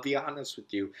reason, I'll be honest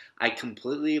with you, I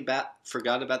completely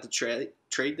forgot about the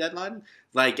trade deadline.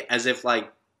 As if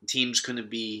teams couldn't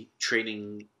be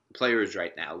trading players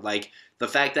right now. The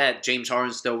fact that James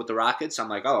Harden's still with the Rockets, I'm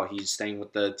like, oh, he's staying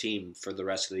with the team for the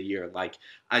rest of the year.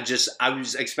 I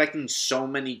was expecting so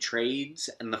many trades,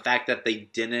 and the fact that they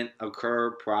didn't occur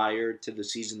prior to the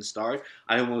season start,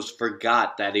 I almost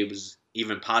forgot that it was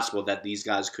even possible that these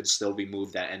guys could still be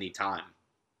moved at any time.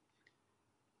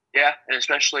 Yeah, and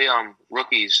especially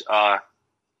rookies. A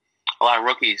lot of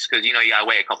rookies, because you gotta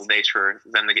wait a couple days for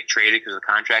them to get traded because of the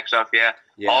contract stuff. Yeah.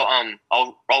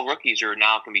 All rookies are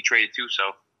now can be traded too. So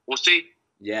we'll see.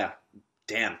 Yeah,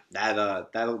 damn,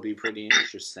 that'll be pretty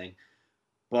interesting.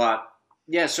 But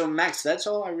yeah, so Max, that's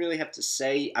all I really have to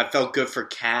say. I felt good for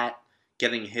Cat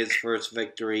getting his first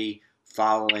victory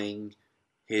following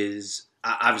his.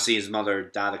 Obviously, his mother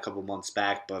died a couple months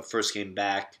back, but first came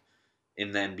back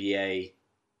in the NBA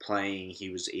playing. He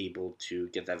was able to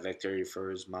get that victory for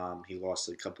his mom. He lost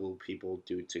a couple of people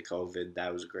due to COVID.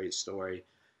 That was a great story.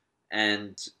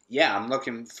 And yeah, I'm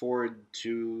looking forward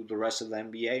to the rest of the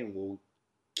NBA, and we'll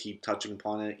keep touching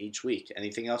upon it each week.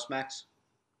 Anything else, Max?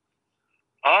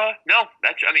 No.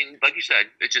 Like you said,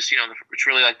 it's just it's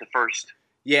really like the first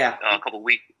couple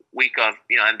week of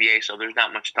NBA, so there's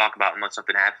not much to talk about unless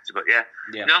something happens. But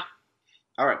yeah. No.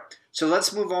 All right, so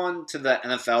let's move on to the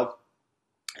NFL.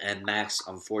 And Max,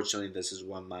 unfortunately, this is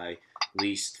one of my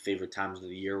least favorite times of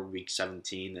the year, Week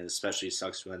 17, and especially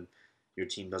sucks when your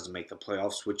team doesn't make the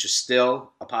playoffs, which is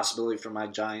still a possibility for my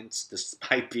Giants,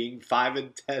 despite being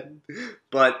 5-10.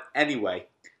 But anyway,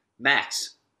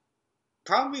 Max,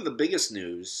 probably the biggest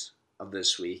news of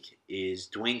this week is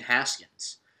Dwayne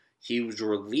Haskins. He was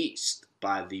released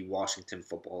by the Washington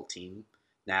football team.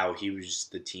 Now, he was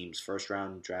the team's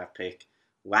first-round draft pick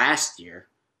last year,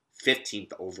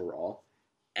 15th overall.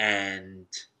 And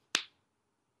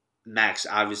Max,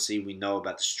 obviously, we know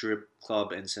about the strip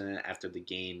club incident after the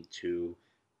game to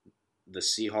the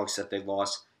Seahawks that they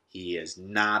lost. He has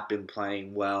not been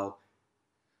playing well.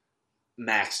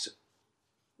 Max,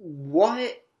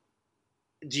 what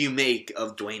do you make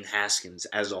of Dwayne Haskins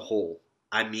as a whole?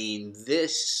 I mean,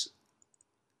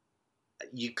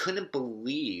 you couldn't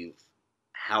believe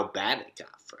how bad it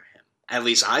got for him. At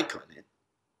least I couldn't.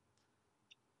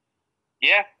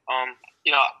 Yeah,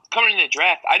 coming into the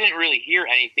draft, I didn't really hear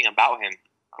anything about him,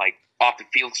 like off the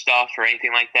field stuff or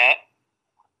anything like that.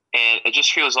 And it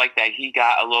just feels like that he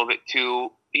got a little bit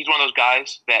too. He's one of those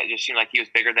guys that just seemed like he was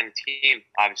bigger than the team,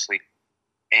 obviously.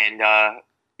 And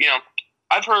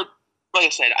I've heard, like I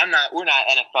said, we're not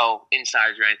NFL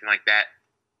insiders or anything like that.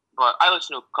 But I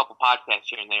listen to a couple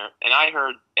podcasts here and there, and I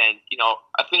heard, and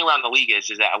a thing around the league is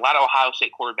that a lot of Ohio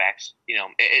State quarterbacks,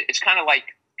 it's kind of like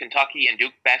Kentucky and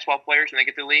Duke basketball players when they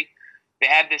get to the league. They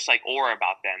have this like aura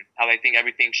about them, how they think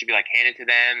everything should be like handed to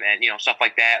them, and stuff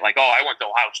like that. Like, oh, I went to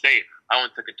Ohio State, I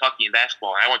went to Kentucky in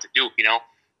basketball, and I went to Duke.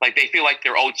 Like they feel like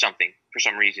they're owed something for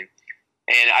some reason.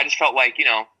 And I just felt like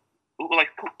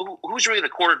who's really the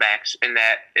quarterbacks in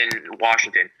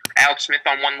Washington? Alex Smith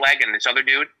on one leg, and this other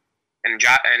dude. And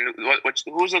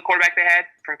who's the quarterback they had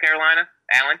from Carolina?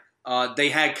 Allen? They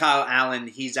had Kyle Allen.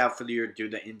 He's out for the year due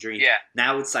to injury. Yeah.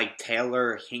 Now it's like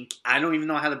Taylor Hink. I don't even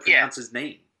know how to pronounce his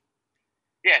name.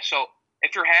 Yeah, so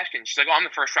if you're Haskins, she's like, oh, I'm the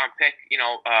first round pick.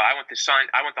 I went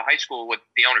to high school with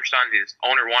the owner's son. His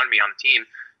owner wanted me on the team.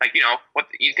 Like, what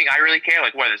you think I really care?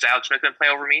 Like, what, is Alex Smith going to play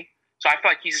over me? So I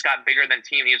feel like he just got bigger than the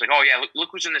team. He was like, oh, yeah, look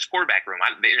who's in this quarterback room.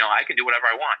 I can do whatever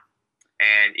I want.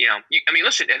 And,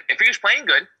 listen, if he was playing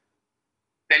good,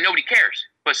 then nobody cares.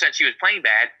 But since he was playing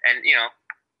bad, and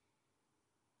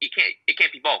it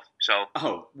can't be both. So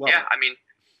yeah,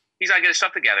 he's got to get his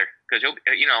stuff together because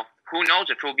who knows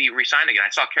if he'll be re-signed again. I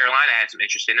saw Carolina had some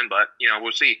interest in him, but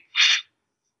we'll see.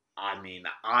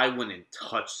 I wouldn't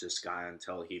touch this guy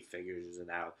until he figures it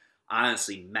out.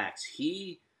 Honestly, Max,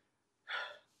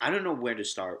 I don't know where to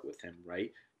start with him,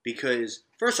 right? Because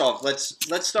first off, let's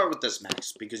start with this,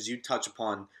 Max, because you touch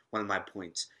upon one of my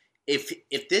points.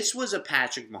 If this was a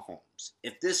Patrick Mahomes,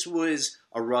 if this was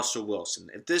a Russell Wilson,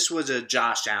 if this was a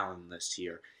Josh Allen this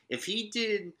year, if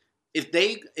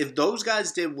those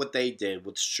guys did what they did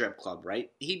with the strip club, right,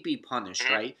 he'd be punished,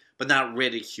 right, but not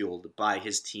ridiculed by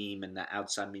his team and the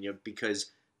outside media because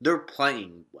they're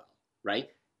playing well, right?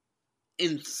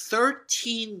 In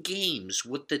 13 games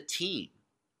with the team,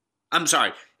 I'm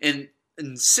sorry, in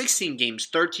 16 games,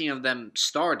 13 of them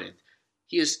started.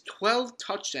 He has 12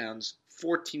 touchdowns,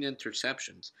 14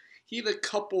 interceptions. He had a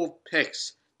couple of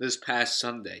picks this past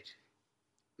Sunday.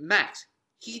 Max,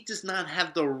 he does not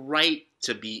have the right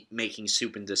to be making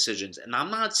stupid decisions. And I'm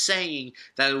not saying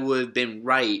that it would have been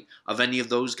right of any of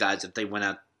those guys if they went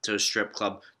out to a strip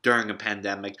club during a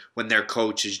pandemic when their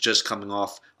coach is just coming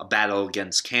off a battle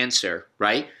against cancer,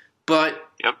 right? But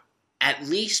at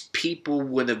least people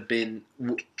would have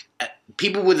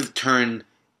turned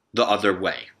the other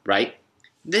way, right?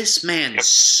 This man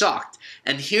sucked.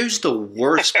 And here's the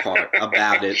worst part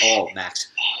about it all, Max.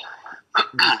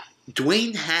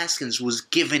 Dwayne Haskins was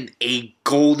given a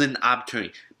golden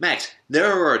opportunity. Max,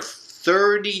 there are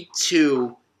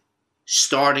 32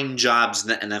 starting jobs in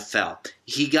the NFL.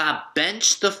 He got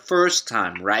benched the first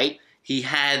time, right? He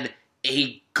had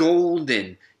a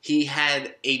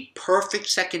perfect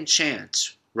second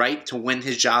chance, right, to win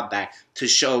his job back, to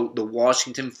show the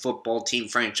Washington football team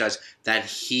franchise that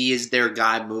he is their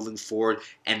guy moving forward,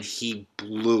 and he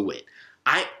blew it.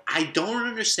 I don't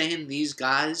understand these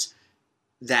guys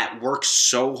that work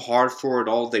so hard for it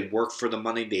all. They work for the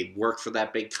money. They work for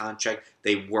that big contract.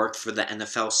 They work for the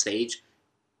NFL stage.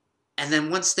 And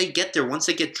then once they get there, once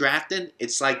they get drafted,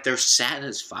 it's like they're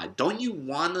satisfied. Don't you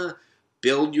want to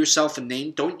build yourself a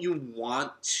name? Don't you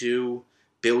want to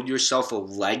build yourself a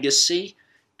legacy?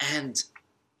 And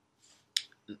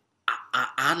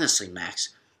honestly, Max,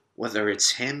 whether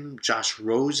it's him, Josh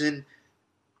Rosen,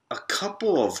 a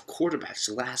couple of quarterbacks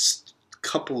the last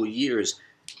couple of years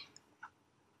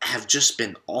have just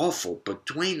been awful. But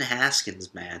Dwayne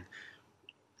Haskins, man,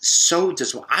 so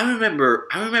disappointing.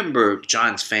 I remember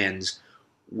Giants fans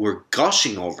were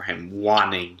gushing over him,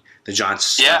 wanting the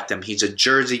Giants to select him. He's a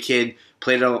Jersey kid,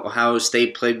 played at Ohio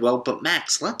State, played well. But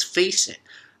Max, let's face it,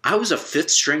 I was a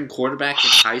fifth-string quarterback in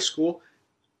high school.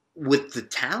 With the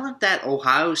talent that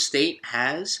Ohio State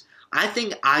has, I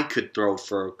think I could throw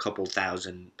for a couple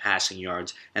thousand passing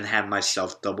yards and have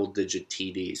myself double-digit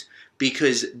TDs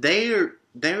because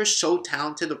they're so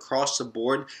talented across the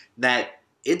board that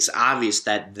it's obvious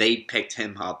that they picked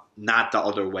him up, not the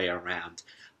other way around.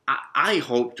 I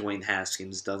hope Dwayne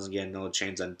Haskins doesn't get another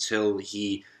chance until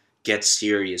he gets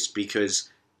serious because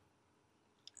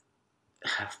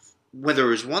whether it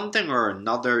was one thing or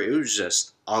another, it was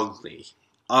just ugly.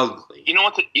 Ugly. You know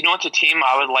what's a team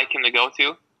I would like him to go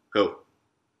to? Who?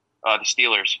 The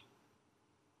Steelers.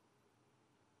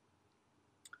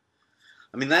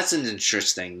 I mean, that's an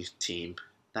interesting team.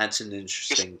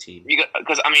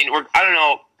 Because I mean, I don't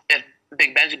know if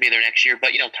Big Ben's gonna be there next year,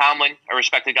 but Tomlin, a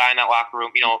respected guy in that locker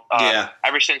room.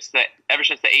 Ever since the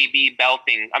AB Bell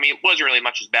thing, I mean, it wasn't really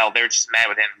much as Bell. They were just mad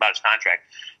with him about his contract.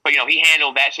 But he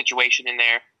handled that situation in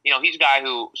there. He's a guy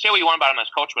who say what you want about him as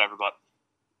coach, whatever, but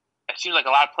it seems like a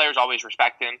lot of players always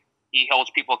respect him. He holds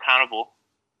people accountable,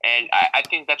 and I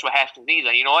think that's what Haskins needs.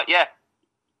 And you know what? Yeah,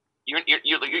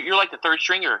 you're like the third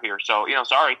stringer here. So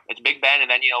sorry, it's Big Ben, and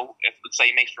then if let's say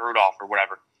he makes Rudolph or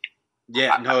whatever.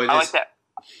 Yeah, I like that.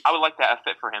 I would like that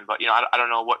fit for him, but I don't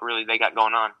know what really they got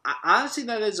going on. Honestly,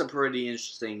 that is a pretty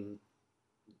interesting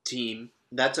team.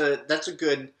 That's a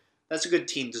good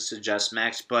team to suggest,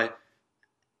 Max. But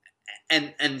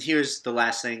and here's the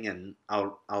last thing, and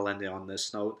I'll end it on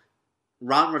this note.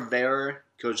 Ron Rivera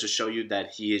goes to show you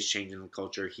that he is changing the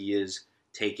culture. He is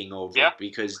taking over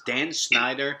because Dan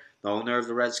Snyder, the owner of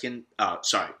the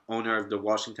owner of the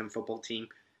Washington football team,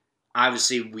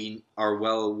 obviously we are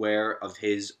well aware of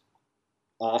his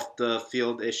off the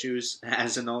field issues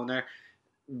as an owner.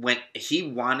 When he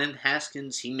wanted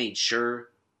Haskins, he made sure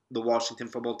the Washington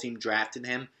football team drafted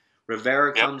him.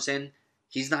 Rivera comes in.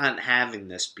 He's not having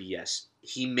this BS.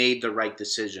 He made the right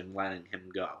decision letting him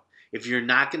go. If you're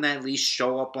not going to at least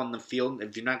show up on the field,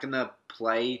 if you're not going to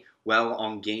play well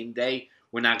on game day,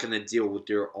 we're not going to deal with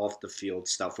your off-the-field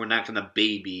stuff. We're not going to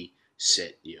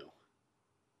babysit you.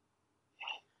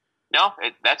 No,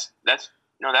 that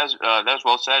was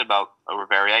well said about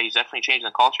Rivera. Yeah, he's definitely changing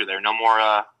the culture there. No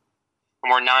more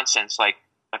nonsense like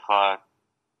if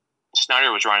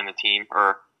Snyder was running the team,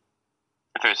 or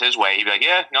if it was his way, he'd be like,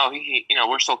 yeah, no,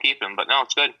 we're still keeping him, but no,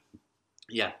 it's good.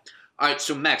 Yeah. All right,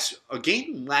 so Max, a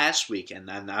game last weekend,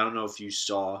 and I don't know if you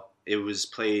saw, it was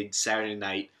played Saturday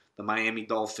night, the Miami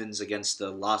Dolphins against the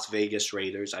Las Vegas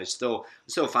Raiders. I still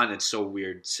find it so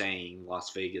weird saying Las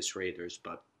Vegas Raiders,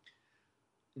 but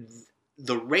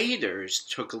the Raiders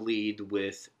took a lead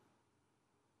with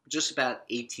just about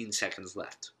 18 seconds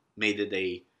left. Made it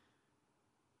a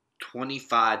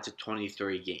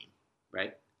 25-23 game,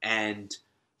 right? And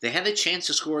they had a chance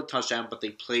to score a touchdown, but they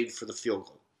played for the field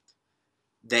goal.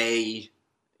 They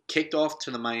kicked off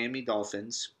to the Miami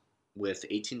Dolphins with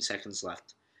 18 seconds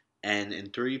left, and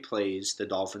in 3 plays, the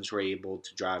Dolphins were able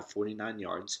to drive 49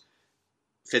 yards,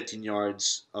 15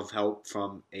 yards of help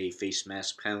from a face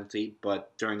mask penalty,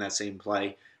 but during that same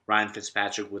play, Ryan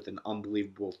Fitzpatrick with an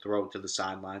unbelievable throw to the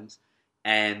sidelines,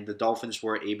 and the Dolphins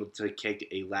were able to kick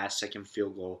a last-second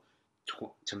field goal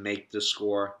to make the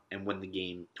score and win the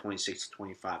game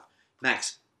 26-25.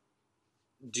 Max,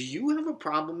 do you have a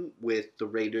problem with the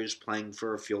Raiders playing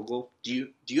for a field goal? Do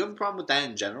you have a problem with that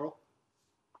in general?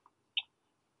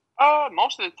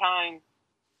 Most of the time,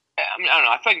 I mean, I don't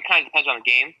know. I feel like it kind of depends on the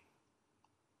game.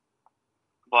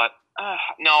 But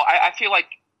no, I feel like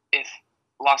if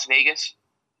Las Vegas,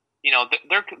 they haven't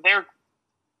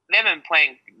been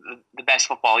playing the best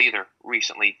football either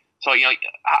recently. So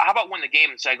how about win the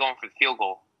game instead of going for the field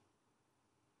goal?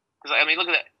 Because I mean, look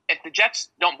at that. If the Jets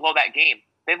don't blow that game,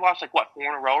 they've lost 4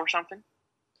 in a row or something.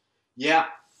 Yeah.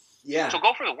 So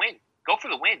go for the win. Go for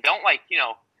the win. Don't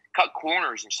cut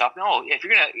corners and stuff. No, if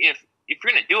you're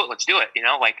gonna do it, let's do it.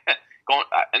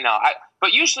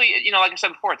 But usually, like I said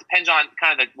before, it depends on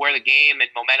kind of where the game and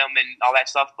momentum and all that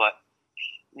stuff. But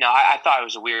no, I thought it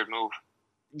was a weird move.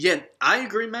 Yeah, I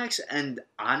agree, Max. And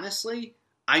honestly,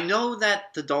 I know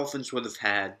that the Dolphins would have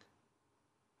had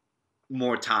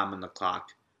more time on the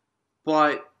clock,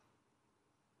 but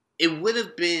it would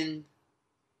have been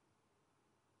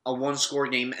a one-score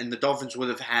game, and the Dolphins would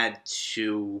have had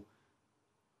to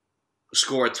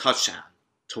score a touchdown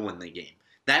to win the game.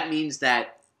 That means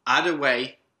that either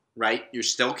way, right, you're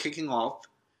still kicking off,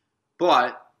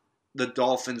 but the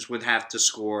Dolphins would have to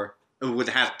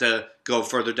go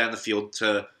further down the field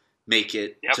to make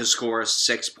it to score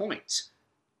 6 points.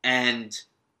 And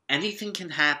anything can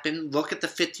happen. Look at the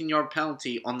 15-yard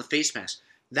penalty on the face mask.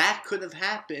 That could have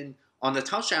happened on the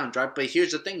touchdown drive, but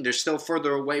here's the thing. They're still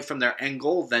further away from their end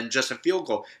goal than just a field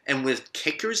goal. And with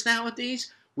kickers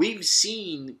nowadays, we've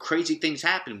seen crazy things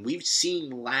happen. We've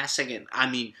seen last second. I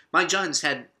mean, my Giants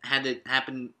had it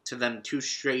happen to them 2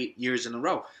 straight years in a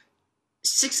row.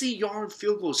 60-yard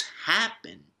field goals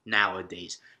happen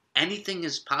nowadays. Anything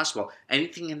is possible.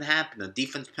 Anything can happen. A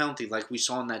defense penalty like we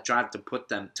saw in that drive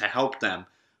to help them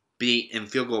be in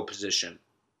field goal position.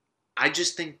 I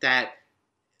just think that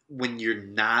when you're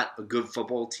not a good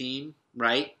football team,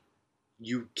 right,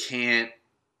 you can't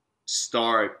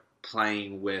start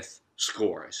playing with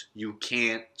scores. You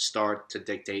can't start to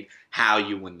dictate how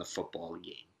you win the football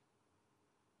game.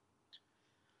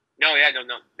 No,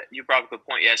 you brought up a good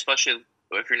point. Yeah, especially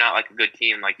if you're not like a good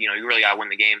team, like, you really got to win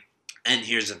the game. And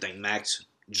here's the thing, Max.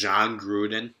 John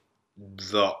Gruden,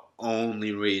 the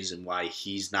only reason why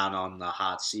he's not on the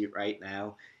hot seat right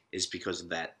now is because of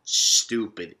that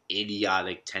stupid,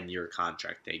 idiotic 10-year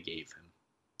contract they gave him.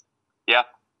 Yeah.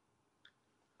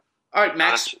 All right,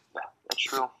 Max. That's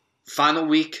true. Final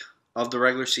week of the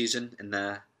regular season in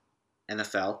the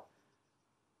NFL.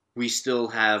 We still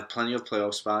have plenty of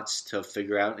playoff spots to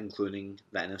figure out, including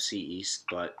the NFC East,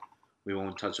 but we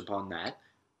won't touch upon that.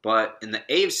 But in the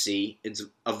AFC, it's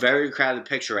a very crowded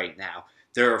picture right now.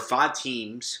 There are 5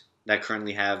 teams that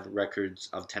currently have records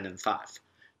of 10-5.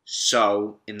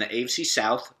 So in the AFC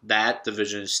South, that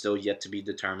division is still yet to be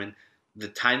determined. The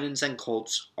Titans and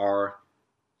Colts are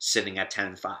sitting at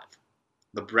 10-5.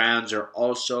 The Browns are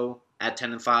also at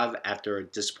 10-5 after a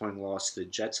disappointing loss to the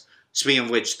Jets. Speaking of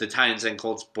which, the Titans and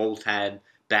Colts both had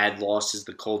bad losses.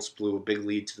 The Colts blew a big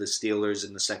lead to the Steelers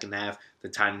in the second half. The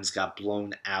Titans got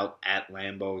blown out at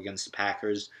Lambeau against the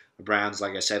Packers. The Browns,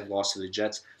 like I said, lost to the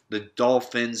Jets. The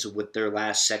Dolphins, with their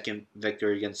last second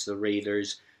victory against the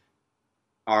Raiders,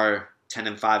 are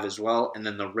 10-5 as well. And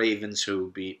then the Ravens,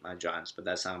 who beat my Giants, but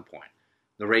that's not a point.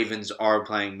 The Ravens are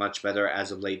playing much better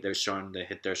as of late. They're starting to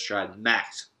hit their stride.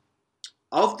 Max,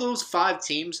 of those 5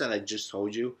 teams that I just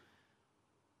told you,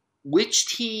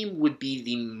 which team would be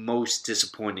the most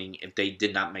disappointing if they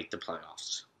did not make the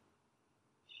playoffs?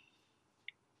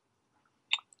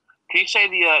 Can you say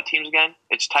the teams again?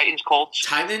 It's Titans, Colts.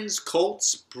 Titans,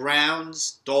 Colts,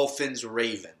 Browns, Dolphins,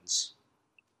 Ravens.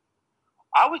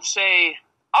 I would say,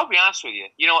 I'll be honest with you.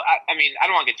 I mean, I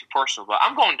don't want to get too personal, but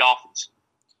I'm going Dolphins.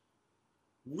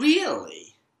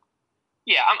 Really?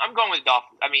 Yeah, I'm going with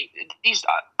Dolphins. I mean, these,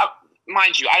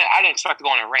 mind you, I didn't expect to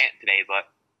go on a rant today, but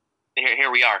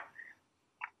here we are.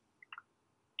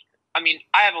 I mean,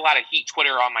 I have a lot of Heat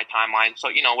Twitter on my timeline, so,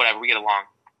 whatever, we get along.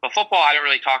 But football, I don't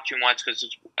really talk too much because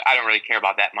I don't really care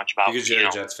about that much about. Because you're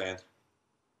a Jets fan.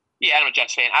 Yeah, I'm a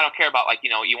Jets fan. I don't care about,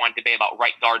 you want to debate about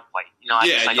right guard play.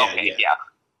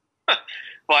 Yeah.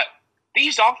 But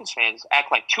these Dolphins fans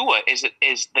act like Tua is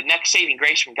the next saving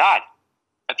grace from God.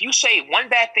 If you say one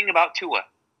bad thing about Tua,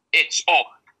 it's,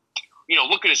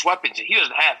 look at his weapons and he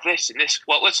doesn't have this and this.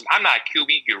 Well, listen, I'm not a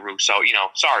QB guru, so,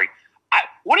 sorry.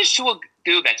 What does Tua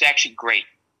do that's actually great?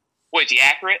 What, is he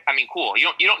accurate? I mean, cool.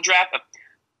 You don't draft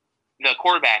the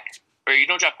quarterback, or you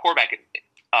don't draft quarterback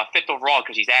 5th overall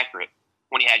because he's accurate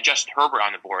when you had Justin Herbert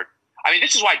on the board. I mean,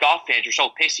 this is why Dolphin fans are so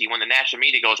pissy when the national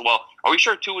media goes, well, are we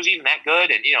sure Tua's even that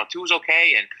good? And, Tua's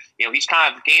okay, and, he's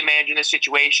kind of game managing this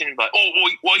situation, but,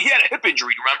 well, he had a hip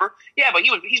injury, remember? Yeah, but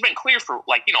he's been clear for,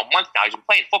 months now. He's been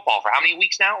playing football for how many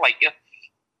weeks now?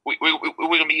 We're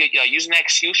going to be using that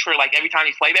excuse for, every time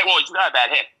he's played that? Well, he's got a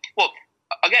bad hip. Well,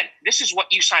 again, this is what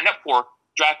you signed up for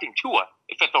drafting Tua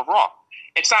at 5th overall.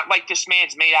 It's not like this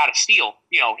man's made out of steel.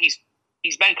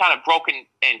 He's been kind of broken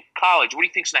in college. What do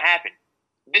you think's going to happen?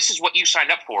 This is what you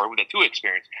signed up for with the Tua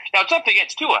experience. Now, it's nothing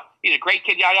against Tua. He's a great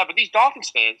kid, yada, yada. But these Dolphins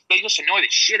fans, they just annoy the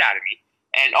shit out of me.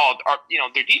 And,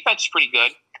 their defense is pretty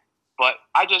good. But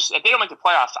if they don't make the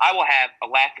playoffs, I will have a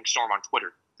laughing storm on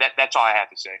Twitter. That's all I have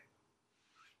to say.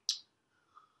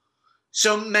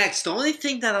 So, Max, the only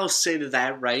thing that I'll say to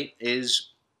that, right, is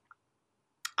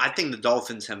I think the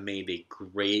Dolphins have made a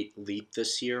great leap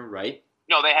this year, right?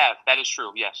 No, they have. That is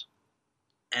true, yes.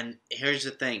 And here's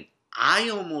the thing. I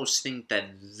almost think that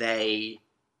they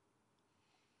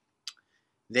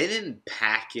didn't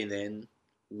pack it in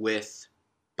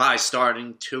by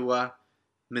starting Tua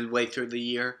midway through the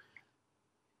year.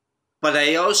 But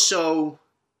I also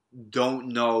don't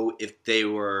know if they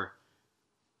were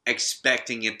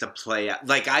expecting it to play out.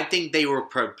 I think they were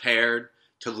prepared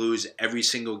to lose every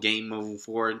single game moving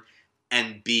forward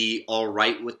and be all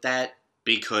right with that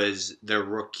because their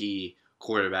rookie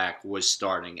quarterback was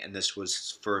starting and this was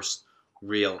his first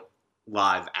real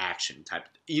live action type.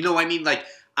 You know what I mean?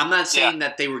 I'm not saying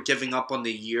that they were giving up on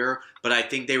the year, but I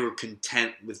think they were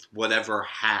content with whatever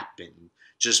happened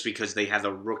just because they had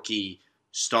a rookie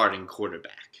starting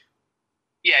quarterback.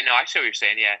 Yeah, no, I see what you're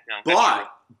saying. Yeah, no, that's true.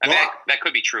 I mean, that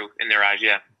could be true in their eyes,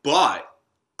 yeah. But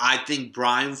I think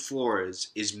Brian Flores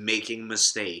is making a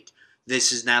mistake.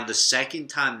 This is now the second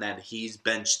time that he's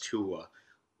benched Tua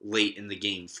late in the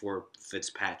game for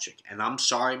Fitzpatrick. And I'm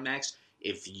sorry, Max,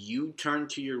 if you turn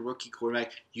to your rookie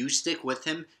quarterback, you stick with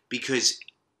him because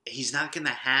he's not going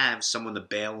to have someone to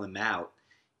bail him out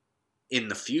in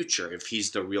the future if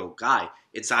he's the real guy.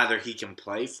 It's either he can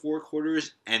play 4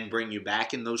 quarters and bring you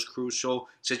back in those crucial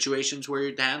situations where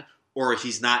you're down, or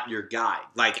he's not your guy.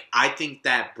 Like, I think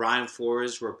that Brian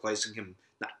Flores replacing him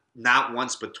not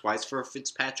once but twice for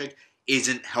Fitzpatrick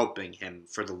isn't helping him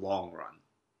for the long run.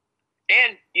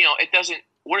 And, it doesn't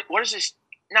 – what is this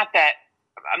 – not that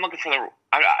 – I'm looking for the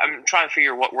 – I'm trying to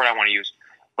figure what word I want to use.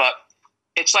 But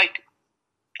it's like,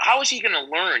 how is he going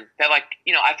to learn that, like,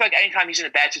 I feel like anytime he's in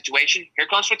a bad situation, here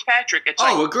comes Fitzpatrick. It's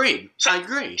agreed. I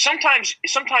agree. Sometimes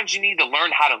you need to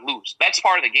learn how to lose. That's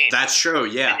part of the game. That's true,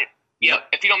 yeah.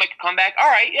 If you don't make a comeback, all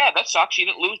right, yeah, that sucks. You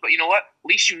didn't lose, but you know what? At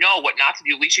least you know what not to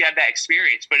do. At least you have that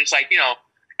experience. But it's like,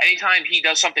 anytime he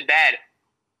does something bad,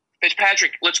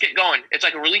 Fitzpatrick, let's get going. It's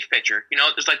like a relief pitcher.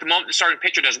 It's like the moment the starting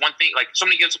pitcher does one thing, like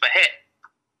somebody gives up a hit,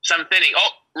 7th inning,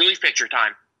 relief pitcher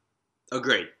time.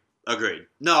 Agreed.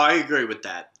 No, I agree with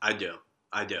that. I do.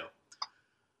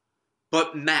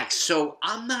 But, Max, so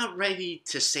I'm not ready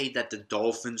to say that the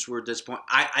Dolphins were disappointed.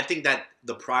 I think that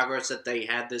the progress that they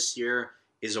had this year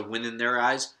is a win in their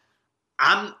eyes.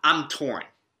 I'm torn,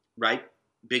 right?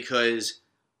 Because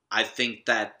I think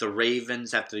that the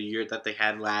Ravens, after the year that they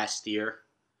had last year,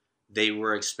 they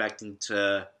were expecting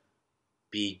to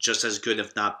be just as good,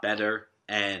 if not better.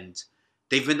 And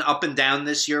they've been up and down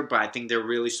this year, but I think they're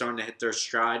really starting to hit their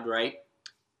stride, right?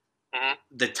 Mm-hmm.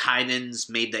 The Titans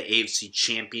made the AFC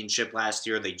Championship last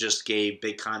year. They just gave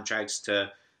big contracts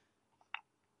to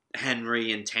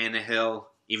Henry and Tannehill,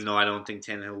 even though I don't think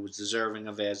Tannehill was deserving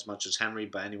of it as much as Henry.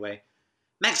 But anyway,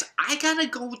 Max, I got to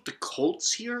go with the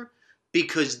Colts here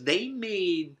because they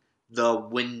made the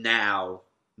win now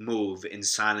move in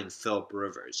signing Phillip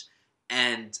Rivers.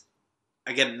 And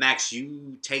again, Max,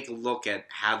 you take a look at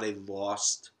how they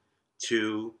lost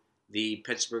to the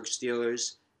Pittsburgh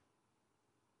Steelers.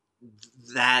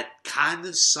 That kind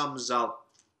of sums up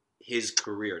his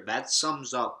career. That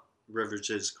sums up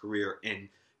Rivers' career in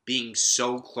being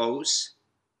so close,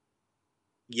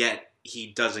 yet he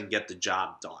doesn't get the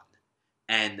job done.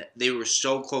 And they were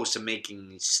so close to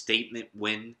making a statement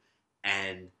win,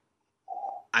 and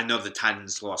I know the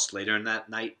Titans lost later in that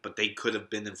night, but they could have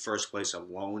been in first place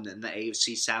alone in the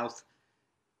AFC South.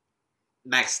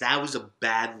 Max, that was a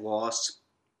bad loss,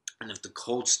 and if the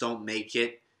Colts don't make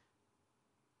it,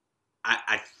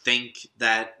 I think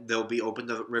that they'll be open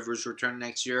to Rivers' return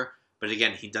next year. But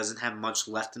again, he doesn't have much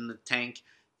left in the tank.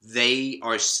 They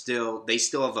still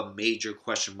have a major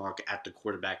question mark at the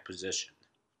quarterback position.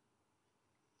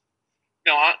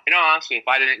 Honestly, if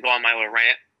I didn't go on my little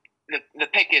rant, the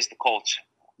pick is the Colts.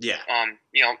 Yeah.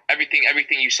 Everything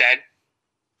you said.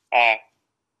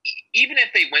 Even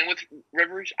if they win with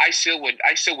Rivers, I still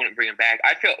wouldn't bring him back.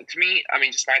 I feel, to me,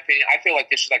 just my opinion, I feel like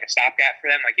this is like a stopgap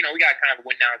for them. Like, we got kind of a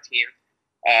win now team.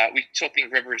 We still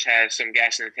think Rivers has some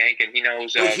gas in the tank, and he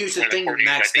knows. But here's the thing,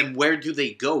 Max. Then where do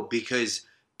they go? Because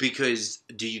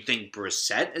do you think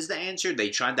Brissett is the answer? They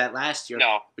tried that last year.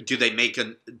 No. Do they make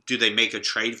a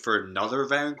trade for another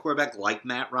veteran quarterback like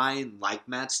Matt Ryan, like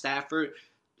Matt Stafford?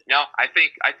 No, I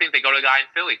think they go to a guy in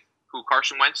Philly who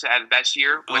Carson Wentz had the best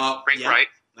year with Frank Wright.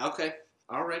 Okay,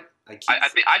 all right. I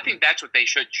think that's what they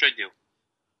should do.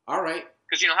 All right.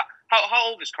 Because how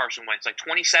old is Carson Wentz? Like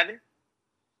 27?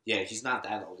 Yeah, he's not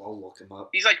that old. I'll look him up.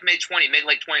 He's like mid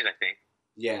late 20s, I think.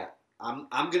 Yeah, I'm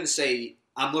gonna say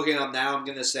I'm looking up now. I'm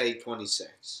gonna say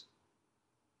 26.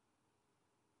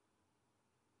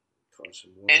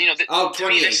 Carson Wentz. And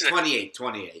 28.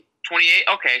 28.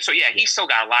 Okay, so yeah, he's still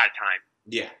got a lot of time.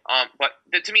 Yeah. But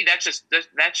to me, that's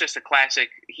just a classic.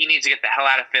 He needs to get the hell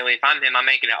out of Philly. If I'm him, I'm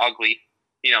making it ugly.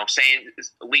 Saying,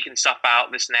 leaking stuff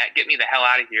out, this and that. Get me the hell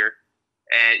out of here.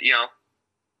 And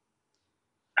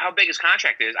how big his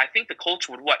contract is. I think the Colts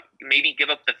would maybe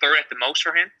give up the third at the most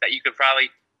for him. That you could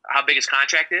probably how big his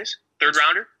contract is. 3rd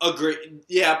rounder. Agree.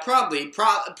 Yeah, probably.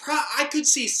 I could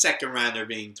see 2nd rounder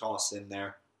being tossed in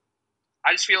there.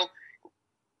 I just feel.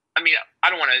 I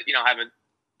don't want to have a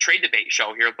trade debate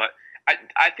show here, but.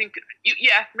 I think,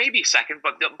 maybe 2nd,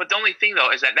 but the only thing,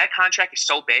 though, is that contract is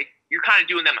so big, you're kind of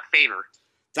doing them a favor.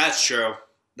 That's true.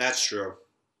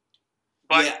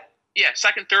 But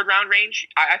second, third round range.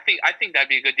 I think that'd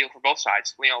be a good deal for both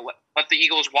sides. Let the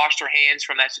Eagles wash their hands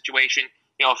from that situation.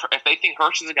 If they think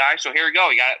Hurts is a guy, so here we go.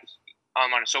 You got it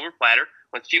on a silver platter.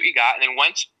 Let's see what you got. And then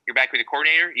once you're back with the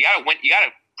coordinator, you got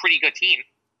a pretty good team.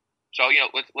 So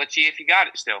let's see if you got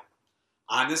it still.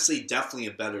 Honestly, definitely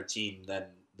a better team than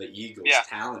the Eagles,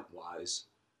 talent wise.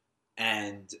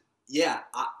 And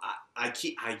I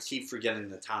keep forgetting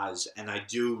the ties, and I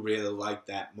do really like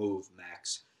that move,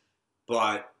 Max.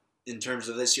 But in terms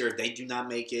of this year, if they do not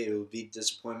make it, it would be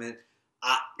disappointment.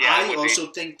 I also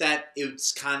think that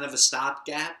it's kind of a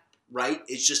stopgap, right?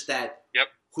 It's just that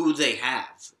who they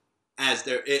have as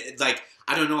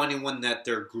I don't know anyone that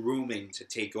they're grooming to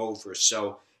take over.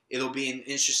 So it'll be an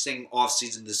interesting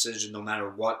offseason decision no matter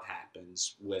what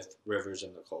happens with Rivers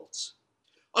and the Colts.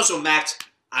 Also, Max,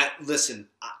 I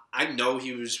know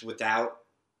he was without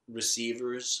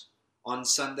receivers on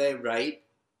Sunday, right?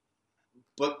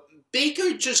 But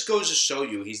Baker just goes to show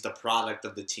you he's the product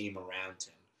of the team around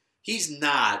him. He's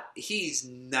not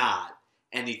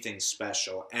anything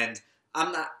special. And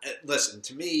I'm not, listen,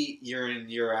 to me, year in,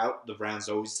 year out, the Browns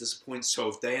always disappoint. So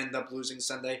if they end up losing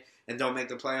Sunday and don't make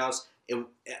the playoffs,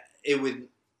 it would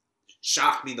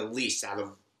shock me the least out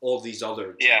of all these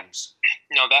other teams.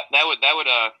 No, that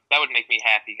would make me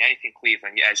happy. Anything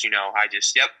Cleveland, as you know, I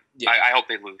hope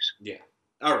they lose. Yeah.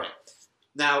 All right.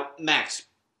 Now, Max,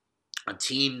 a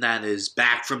team that is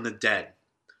back from the dead,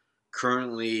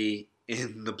 currently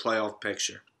in the playoff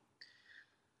picture,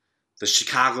 the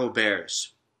Chicago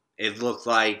Bears. It looked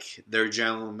like their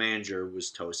general manager was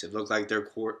toast. It looked like their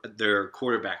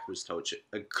quarterback was toast.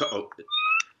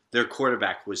 Their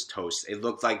quarterback was toast. It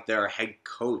looked like their head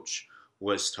coach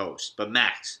was toast. But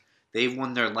Max, they've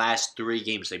won their last 3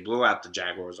 games. They blew out the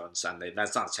Jaguars on Sunday.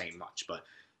 That's not saying much, but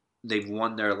they've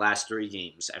won their last 3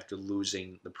 games after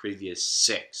losing the previous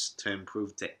 6 to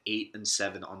improve to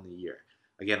 8-7 on the year.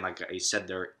 Again, like I said,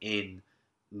 they're in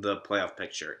the playoff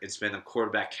picture. It's been a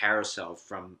quarterback carousel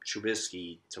from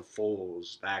Trubisky to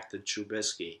Foles back to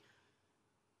Trubisky.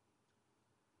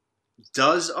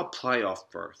 Does a playoff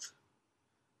berth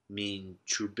mean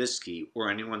Trubisky or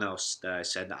anyone else that I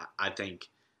said? I think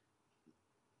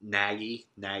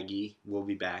Nagy will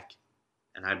be back,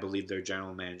 and I believe their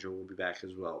general manager will be back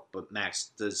as well. But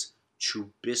Max, does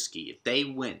Trubisky, if they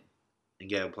win and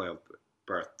get a playoff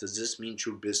berth, does this mean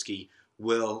Trubisky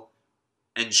will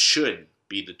and should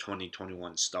be the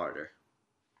 2021 starter?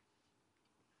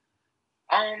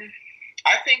 I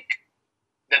think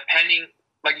depending,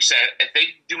 like you said, if they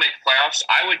do make the playoffs,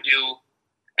 I would do,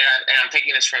 and I'm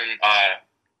taking this from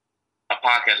a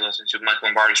podcast I listen to, Mike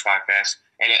Lombardi's podcast,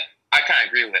 and I kind of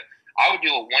agree with it. I would do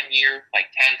a 1-year, like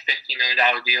 $10-15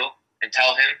 million deal, and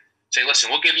tell him, say, listen,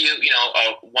 we'll give you,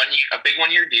 a big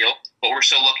 1-year deal, but we're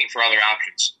still looking for other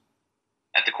options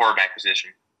at the quarterback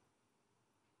position.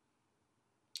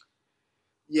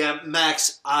 Yeah,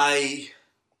 Max, I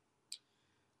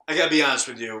gotta be honest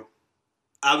with you.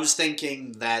 I was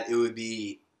thinking that it would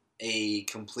be a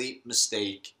complete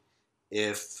mistake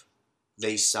if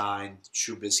they signed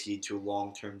Trubisky to a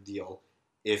long-term deal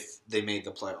if they made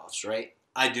the playoffs, right?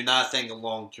 I do not think a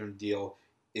long-term deal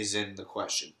is in the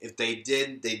question. If they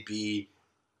did, they'd be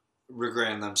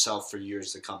regretting themselves for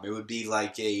years to come. It would be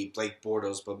like a Blake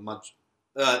Bortles, but much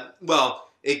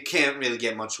it can't really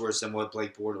get much worse than what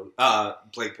Blake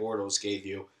Bortles gave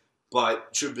you.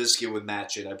 But Trubisky would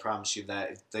match it. I promise you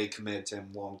that if they committed to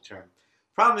him long term.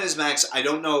 Problem is, Max, I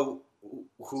don't know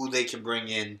who they can bring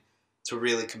in to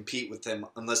really compete with him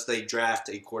unless they draft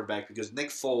a quarterback, because Nick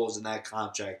Foles in that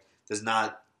contract does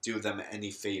not do them any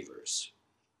favors.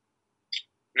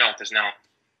 No, it does not.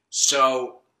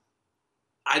 So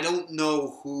I don't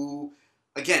know who.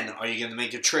 Again, are you going to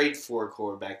make a trade for a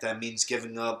quarterback? That means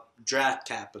giving up draft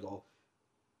capital.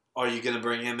 Are you going to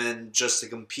bring him in just to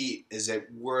compete? Is it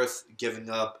worth giving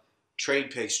up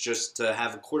trade picks just to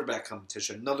have a quarterback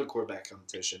competition, another quarterback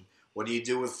competition? What do you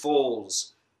do with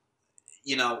Foles?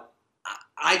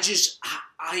 I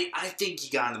think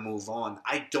you got to move on.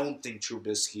 I don't think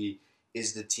Trubisky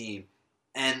is the team.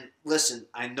 And listen,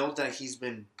 I know that he's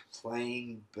been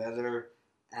playing better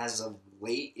as of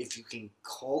late, if you can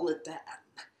call it that.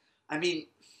 I mean,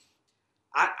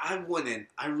 I wouldn't.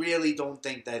 I really don't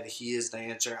think that he is the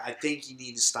answer. I think you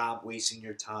need to stop wasting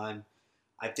your time.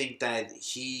 I think that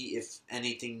he, if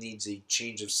anything, needs a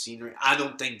change of scenery. I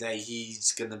don't think that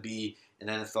he's going to be an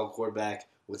NFL quarterback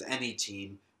with any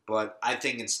team, but I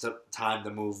think it's time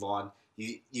to move on.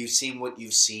 You've seen what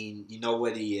you've seen. You know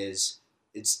what he is.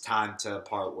 It's time to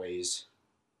part ways.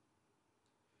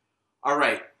 All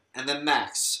right. And then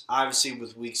Max, obviously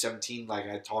with Week 17, like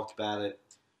I talked about it,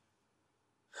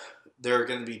 there are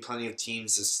going to be plenty of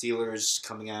teams, the Steelers,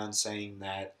 coming out and saying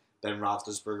that Ben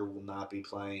Roethlisberger will not be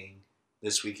playing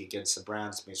this week against the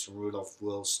Browns. Mason Rudolph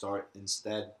will start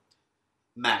instead.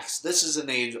 Max, this is an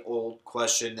age-old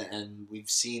question, and we've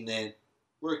seen it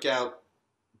work out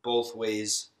both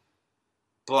ways.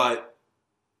 But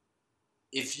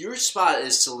if your spot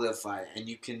is solidified and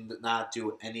you cannot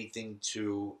do anything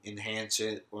to enhance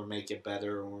it or make it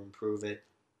better or improve it,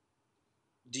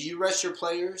 do you rest your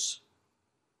players?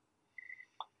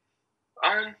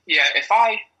 Yeah,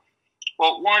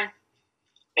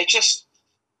 it's just,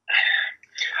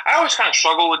 I always kind of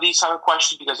struggle with these type of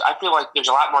questions because I feel like there's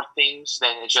a lot more things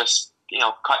than it's just,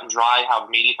 cut and dry how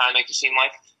the media kind of makes it seem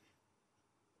like.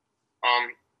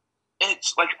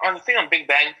 It's like on the thing on Big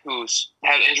Ben, who's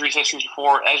had injury histories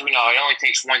before, as we know, it only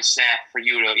takes one snap for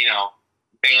you to,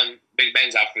 ban Big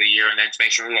Ben's out for the year and then it's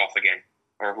Mason Rudolph again,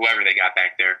 or whoever they got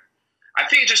back there. I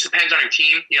think it just depends on your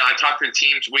team. I talk to the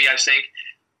teams. What do you guys think?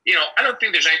 I don't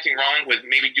think there's anything wrong with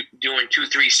maybe doing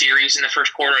 2-3 series in the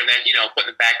first quarter and then,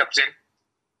 putting the backups in.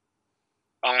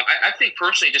 I think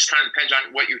personally it just kind of depends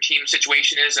on what your team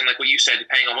situation is and like what you said,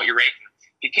 depending on what you're ranking.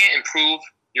 If you can't improve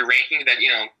your ranking, then,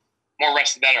 more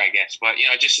rest the better, I guess. But,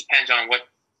 it just depends on what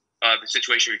the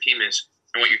situation of your team is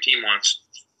and what your team wants.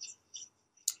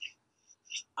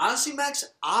 Honestly, Max,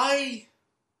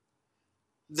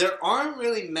 there aren't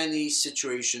really many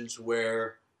situations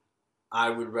where I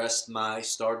would rest my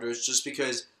starters just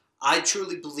because I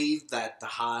truly believe that the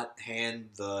hot hand,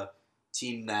 the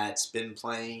team that's been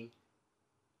playing,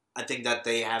 I think that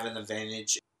they have an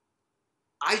advantage.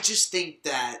 I just think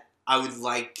that I would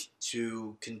like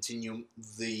to continue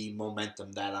the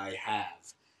momentum that I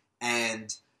have.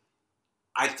 And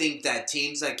I think that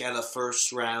teams that get a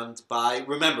first round bye,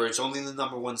 remember, it's only the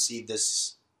number 1 seed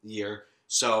this year,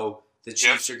 so the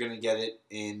Chiefs are going to get it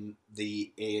in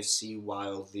the AFC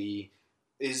while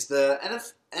is the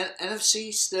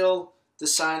NFC still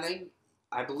deciding?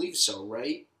 I believe so,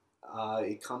 right?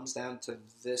 It comes down to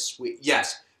this week.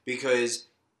 Yes, because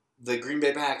the Green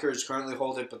Bay Packers currently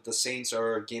hold it, but the Saints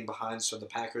are a game behind, so the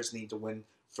Packers need to win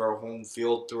for a home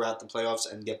field throughout the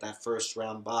playoffs and get that first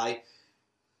round bye.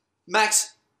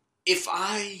 Max, if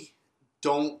I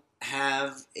don't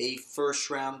have a first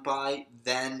round bye,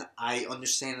 then I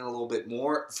understand it a little bit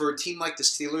more. For a team like the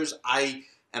Steelers, I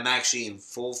am actually in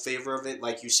full favor of it.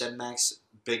 Like you said, Max,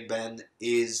 Big Ben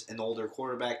is an older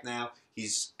quarterback now.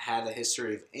 He's had a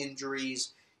history of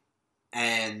injuries,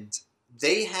 and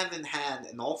they haven't had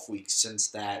an off week since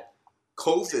that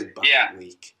COVID bye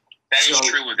week. That is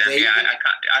true with them.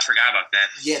 I forgot about that.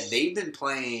 Yeah, they've been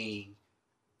playing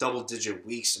double-digit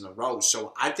weeks in a row,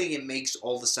 so I think it makes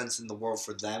all the sense in the world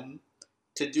for them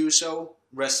to do so.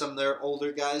 Rest some of their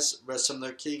older guys, rest some of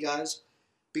their key guys,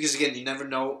 because again, you never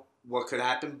know what could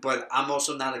happen. But I'm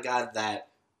also not a guy that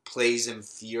plays in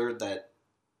fear, that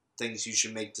thinks you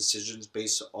should make decisions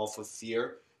based off of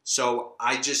fear. So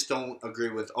I just don't agree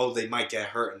with, they might get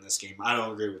hurt in this game. I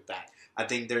don't agree with that. I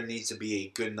think there needs to be a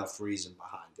good enough reason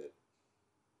behind it.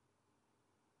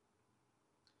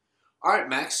 All right,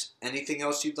 Max, anything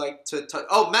else you'd like to touch?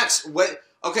 Oh, Max, wait.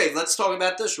 Okay, let's talk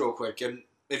about this real quick. And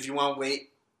if you want to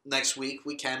wait next week,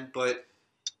 we can. But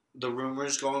the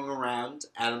rumors going around,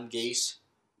 Adam Gase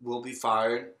will be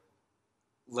fired.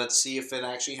 Let's see if it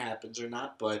actually happens or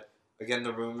not. But again,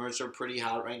 the rumors are pretty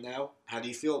hot right now. How do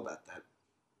you feel about that?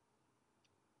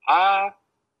 Kind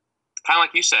of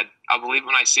like you said, I'll believe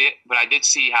when I see it. But I did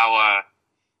see how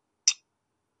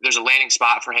there's a landing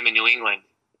spot for him in New England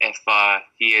if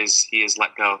he is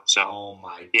let go. So oh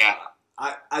my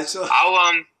god, I saw.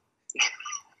 I'll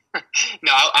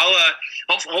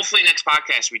hopefully next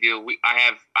podcast we do.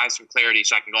 I have some clarity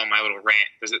so I can go on my little rant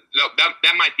because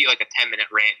that might be like a 10-minute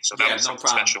rant. So that was something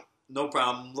special. No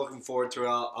problem. Looking forward to it.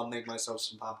 I'll make myself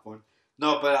some popcorn.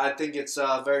 No, but I think it's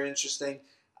very interesting.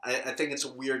 I think it's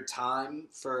a weird time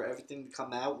for everything to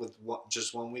come out with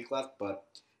just 1 week left. But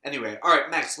anyway, all right,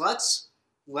 Max, let's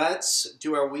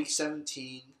do our Week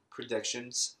 17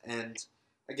 predictions. And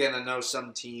again, I know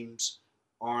some teams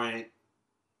aren't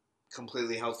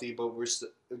completely healthy, but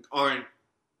aren't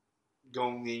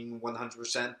going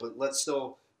 100%. But let's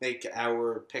still make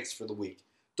our picks for the week.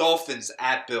 Dolphins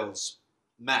at Bills.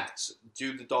 Max,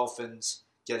 do the Dolphins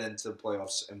get into the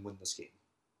playoffs and win this game?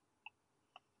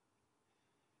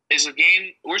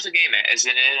 Where's the game at? Is it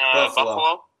in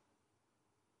Buffalo?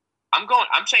 I'm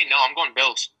saying no. I'm going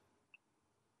Bills.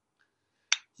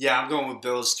 Yeah, I'm going with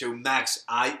Bills too. Max,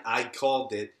 I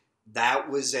called it. That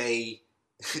was a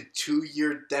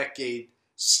 2-year decade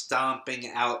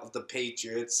stomping out of the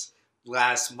Patriots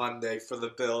last Monday for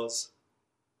the Bills.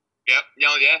 Yep.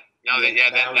 No, yeah. No,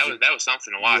 that was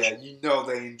something to watch. Yeah, you know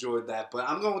they enjoyed that. But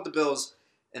I'm going with the Bills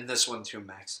in this one too,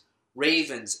 Max.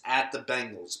 Ravens at the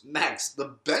Bengals. Max,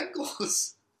 the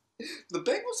Bengals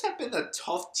have been a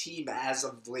tough team as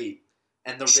of late.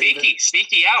 And the Sneaky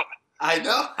out. I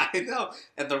know.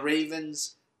 And the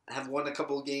Ravens have won a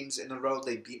couple of games in a row.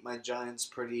 They beat my Giants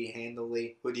pretty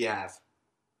handily. Who do you have?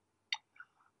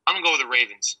 I'm going to go with the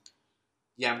Ravens.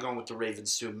 Yeah, I'm going with the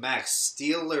Ravens too. Max,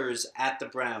 Steelers at the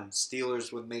Browns.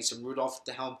 Steelers with Mason Rudolph at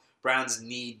the helm. Browns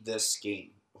need this game.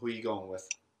 Who are you going with?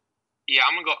 Yeah,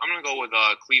 I'm gonna go with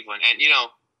Cleveland. And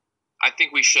I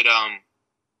think we should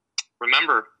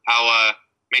remember how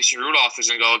Mason Rudolph is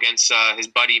gonna go against his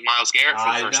buddy Myles Garrett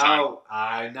for the first time.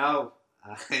 I know.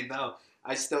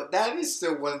 That is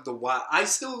still one of the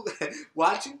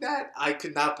watching that. I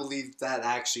could not believe that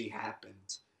actually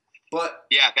happened. But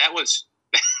yeah, that was.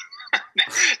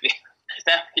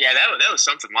 that was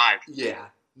something live. Yeah.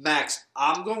 Max,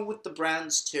 I'm going with the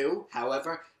Browns too.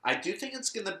 However, I do think it's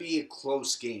going to be a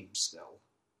close game still.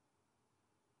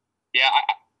 Yeah,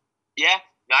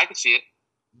 I can see it.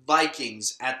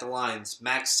 Vikings at the Lions.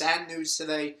 Max, sad news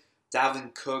today.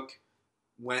 Dalvin Cook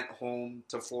went home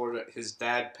to Florida. His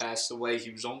dad passed away.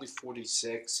 He was only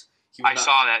 46. I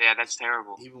saw that. Yeah, that's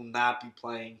terrible. He will not be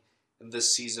playing in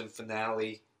this season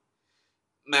finale.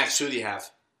 Max, who do you have?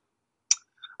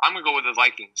 I'm gonna go with the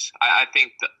Vikings. I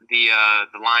think the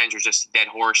Lions are just a dead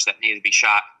horse that needs to be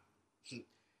shot.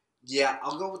 Yeah,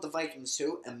 I'll go with the Vikings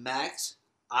too. And Max,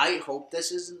 I hope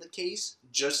this isn't the case.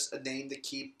 Just a name to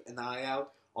keep an eye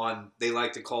out on. They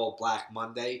like to call Black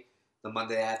Monday, the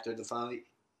Monday after the final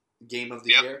game of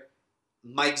the year.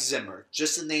 Mike Zimmer,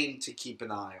 just a name to keep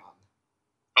an eye on.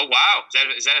 Oh wow,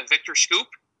 is that a Victor scoop?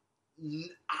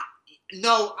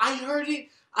 No, I heard it.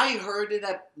 I heard it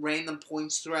at random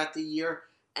points throughout the year.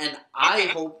 And I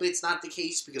hope it's not the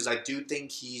case because I do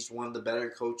think he's one of the better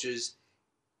coaches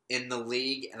in the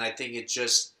league. And I think it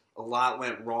just a lot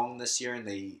went wrong this year. And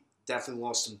they definitely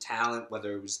lost some talent,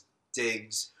 whether it was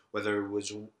Diggs, whether it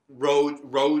was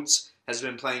Rhodes has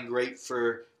been playing great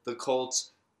for the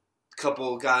Colts. A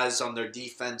couple of guys on their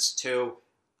defense, too.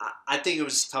 I think it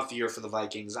was a tough year for the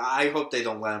Vikings. I hope they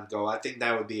don't let him go. I think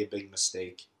that would be a big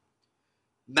mistake.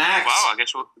 Max. Wow, I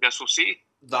guess we'll see.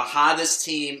 The hottest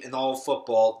team in all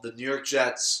football, the New York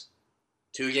Jets,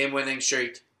 2-game winning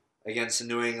streak against the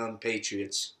New England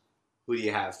Patriots. Who do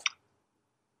you have?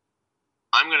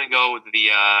 I'm gonna go with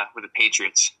the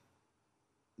Patriots.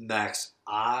 Max,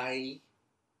 I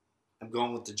am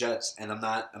going with the Jets, and I'm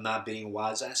not being a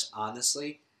wise ass.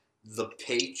 Honestly, the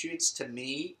Patriots to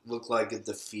me look like a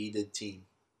defeated team.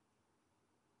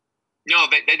 No,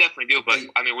 they definitely do. But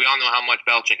I mean, we all know how much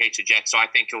Belichick hates the Jets, so I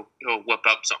think he'll whip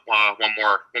up one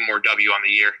more W on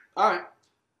the year. All right,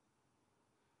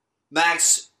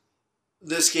 Max.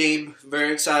 This game,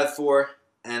 very excited for,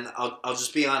 and I'll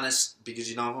just be honest because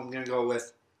you know who I'm gonna go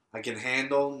with. I can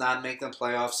handle not making the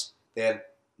playoffs.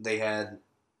 They had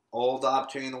all the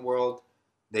opportunity in the world.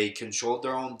 They controlled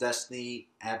their own destiny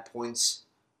at points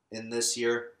in this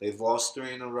year. They've lost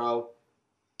 3 in a row.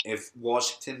 If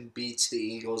Washington beats the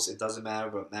Eagles, it doesn't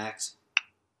matter. But, Max,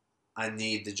 I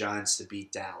need the Giants to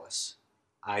beat Dallas.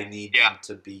 I need them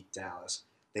to beat Dallas.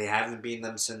 They haven't beaten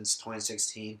them since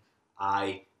 2016.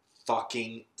 I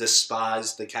fucking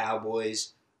despise the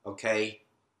Cowboys. Okay?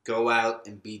 Go out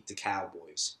and beat the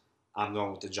Cowboys. I'm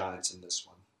going with the Giants in this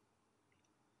one.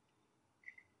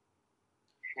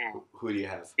 Who do you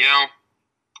have? You know,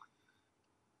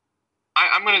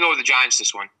 I'm going to go with the Giants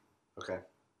this one. Okay.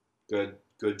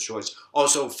 Good choice.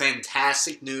 Also,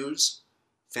 fantastic news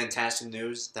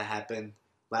that happened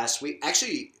last week.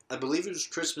 Actually, I believe it was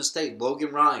Christmas Day.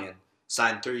 Logan Ryan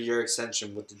signed 3-year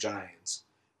extension with the Giants.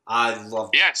 I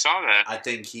love that. Yeah, I saw that. I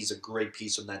think he's a great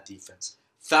piece on that defense.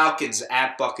 Falcons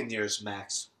at Buccaneers,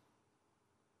 Max.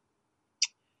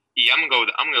 Yeah, I'm gonna go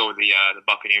with the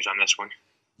Buccaneers on this one.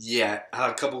 Yeah,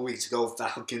 a couple of weeks ago,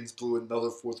 Falcons blew another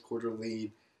fourth quarter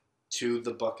lead to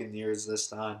the Buccaneers this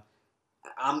time.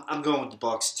 I'm going with the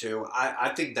Bucs too.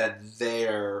 I think that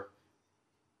they're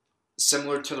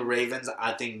similar to the Ravens.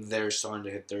 I think they're starting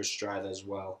to hit their stride as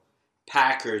well.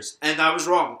 Packers, and I was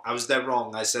wrong. I was dead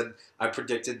wrong. I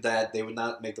predicted that they would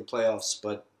not make the playoffs,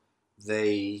 but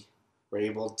they were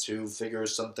able to figure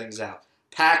some things out.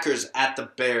 Packers at the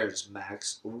Bears,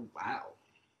 Max. Ooh, wow.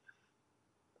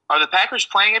 Are the Packers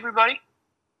playing everybody?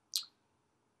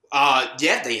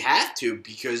 Yeah, they have to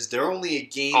because they're only a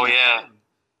game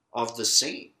of the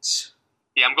Saints.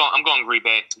 Yeah, I'm going Green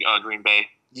Bay.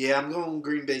 Yeah, I'm going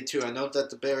Green Bay too. I know that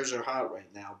the Bears are hot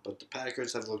right now, but the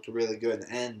Packers have looked really good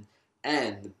and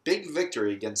the big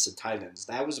victory against the Titans.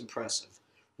 That was impressive.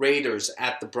 Raiders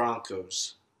at the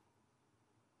Broncos.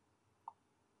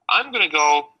 I'm gonna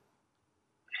go.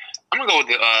 I'm gonna go with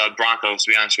the Broncos.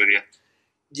 To be honest with you.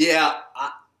 Yeah,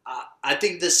 I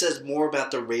think this says more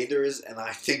about the Raiders, and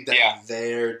I think that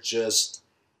they're just.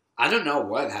 I don't know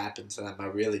what happened to them. I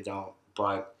really don't.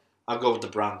 But I'll go with the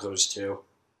Broncos too.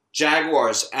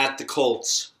 Jaguars at the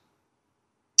Colts.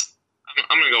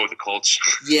 I'm gonna go with the Colts.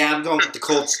 Yeah, I'm going with the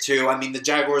Colts too. I mean, the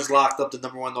Jaguars locked up the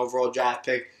number 1 overall draft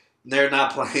pick. They're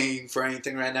not playing for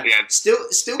anything right now. Yeah, still,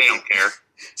 they don't care.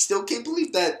 Still can't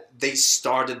believe that they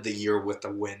started the year with a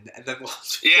win and then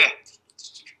lost. Yeah,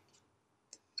 it's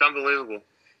unbelievable.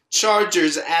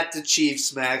 Chargers at the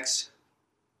Chiefs, Max.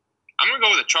 I'm gonna go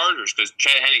with the Chargers because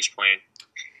Chad Henne's playing.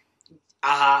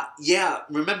 Yeah.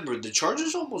 Remember, the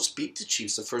Chargers almost beat the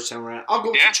Chiefs the first time around. I'll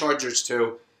go with the Chargers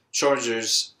too.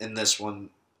 Chargers in this one,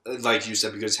 like you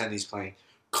said, because Henne's playing.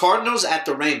 Cardinals at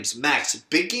the Rams. Max,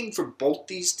 big game for both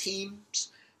these teams.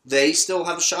 They still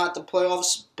have a shot at the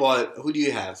playoffs, but who do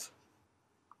you have?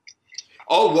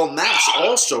 Oh, well, Max,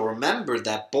 also remember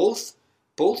that both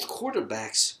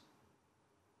quarterbacks,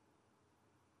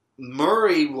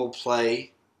 Murray will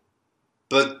play,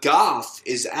 but Goff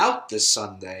is out this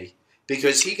Sunday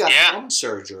because he got thumb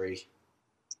surgery.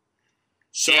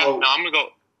 So, yeah, no, I'm gonna go.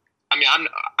 I mean,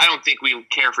 I don't think we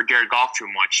care for Jared Goff too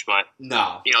much, but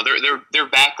no, their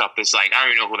backup is like, I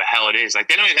don't even know who the hell it is. Like,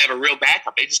 they don't even have a real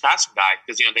backup. They just got some guy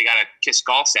because they got to kiss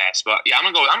Goff's ass. But yeah,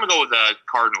 I'm gonna go with the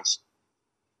Cardinals.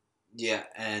 Yeah,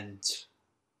 and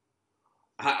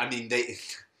I mean they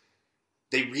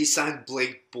re-signed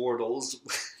Blake Bortles,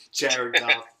 Jared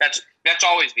Goff. That's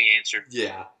always the answer.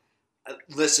 Yeah,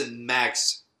 listen,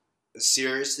 Max.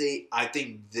 Seriously, I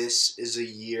think this is a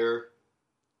year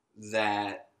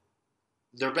that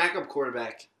their backup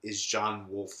quarterback is John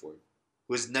Wolford,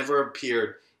 who has never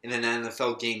appeared in an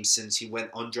NFL game since he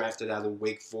went undrafted out of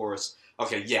Wake Forest.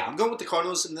 Okay, yeah, I'm going with the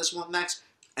Cardinals in this one, Max.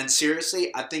 And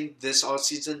seriously, I think this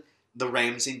offseason, the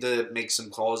Rams need to make some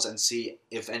calls and see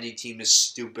if any team is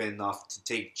stupid enough to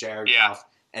take Jared Goff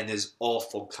and his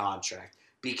awful contract.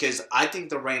 Because I think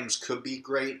the Rams could be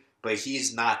great, but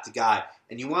he's not the guy.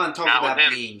 And you want to talk about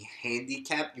being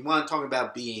handicapped? You want to talk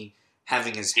about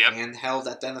having his hand held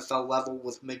at the NFL level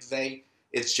with McVay?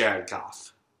 It's Jared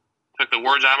Goff. Took the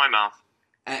words out of my mouth.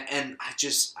 And I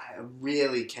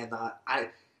really cannot.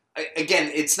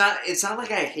 Again, it's not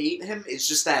like I hate him. It's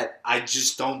just that I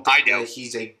just don't think that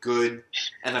he's a good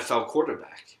NFL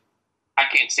quarterback. I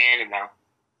can't stand him now.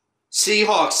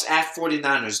 Seahawks at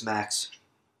 49ers, Max.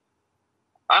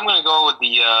 I'm going to go with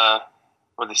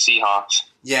the Seahawks.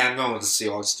 Yeah, I'm going with the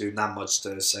Seahawks, dude. Not much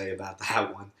to say about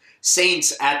that one.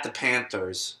 Saints at the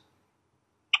Panthers.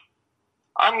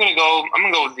 I'm gonna go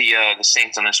with the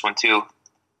Saints on this one too.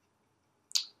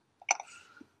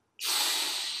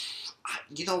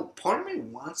 Part of me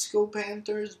wants to go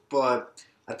Panthers, but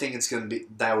I think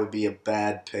that would be a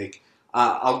bad pick.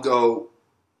 I'll go.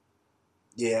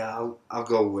 Yeah, I'll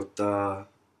go with the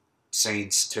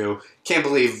Saints too. Can't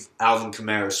believe Alvin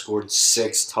Kamara scored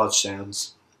 6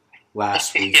 touchdowns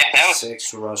last week. Yeah, that was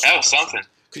 6 rushing. That was something.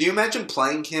 Could you imagine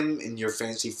playing him in your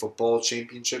fantasy football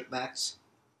championship, Max?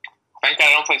 Thank God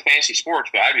I don't play fantasy sports,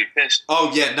 but I'd be pissed.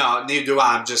 Oh, yeah, no, neither do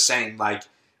I. I'm just saying, like...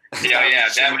 Yeah,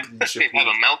 that would have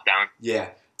a meltdown.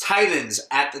 Yeah. Titans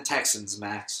at the Texans,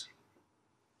 Max.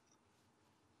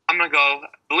 I'm going to go...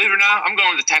 Believe it or not, I'm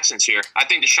going with the Texans here. I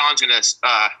think Deshaun's going to...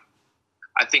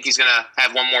 I think he's going to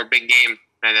have one more big game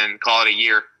and then call it a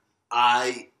year.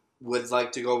 I would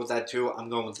like to go with that, too. I'm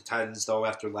going with the Titans, though,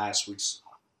 after last week's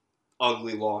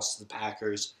ugly loss to the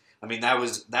Packers. I mean, that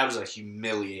was a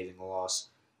humiliating loss.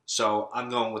 So I'm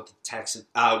going with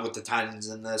the Titans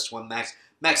in this one, Max.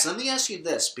 Max, let me ask you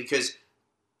this, because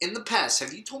in the past,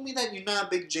 have you told me that you're not a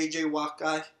big J.J. Watt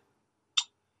guy?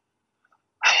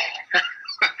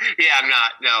 Yeah, I'm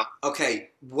not, no.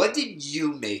 Okay, what did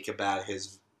you make about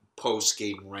his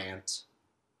post-game rant?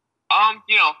 I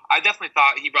definitely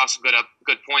thought he brought some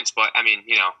good points, but, I mean,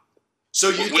 So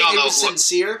you think it was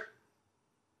sincere?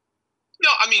 No,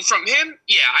 I mean, from him,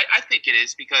 yeah, I think it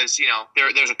is because,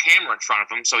 there's a camera in front of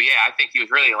him. So, yeah, I think he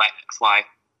was really letting it fly.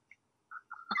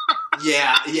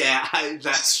 Yeah,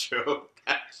 that's true.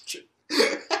 That's true.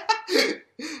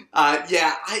 I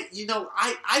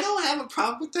don't have a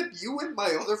problem with him. You and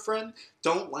my other friend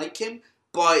don't like him.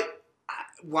 But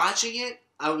watching it,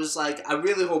 I was like, I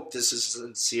really hope this is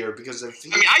sincere because if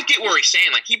he... I mean, I get where he's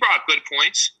saying. Like, he brought up good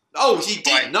points. Oh, he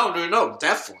did. No,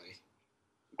 definitely.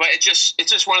 But it's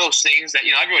just one of those things that,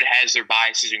 everyone has their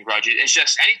biases and grudges. It's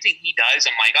just anything he does,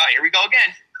 I'm like, oh, here we go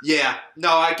again. Yeah.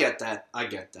 No, I get that.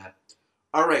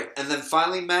 All right. And then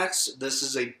finally, Max, this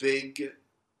is a big,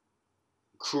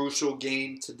 crucial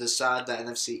game to decide the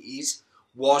NFC East.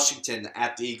 Washington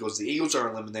at the Eagles are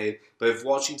eliminated. But if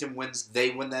Washington wins, they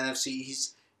win the NFC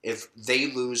East. If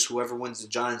they lose, whoever wins the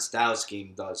Giants-Dallas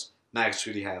game does. Max,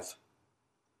 who do you have?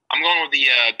 I'm going with the,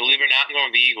 believe it or not, I'm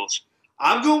going with the Eagles.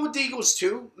 I'm going with the Eagles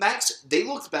too. Max, they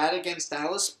looked bad against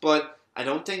Dallas, but I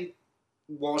don't think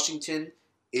Washington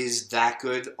is that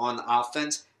good on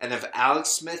offense. And if Alex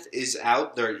Smith is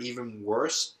out, they're even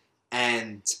worse.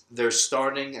 And they're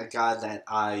starting a guy that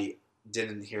I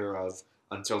didn't hear of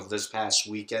until this past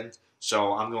weekend.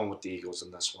 So I'm going with the Eagles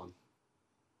in this one.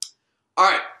 All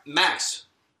right, Max.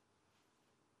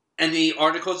 Any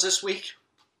articles this week?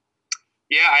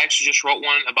 Yeah, I actually just wrote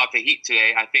one about the Heat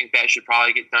today. I think that should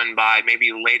probably get done by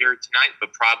maybe later tonight,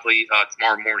 but probably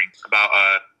tomorrow morning about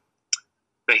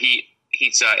the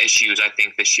Heat's issues, I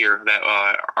think, this year that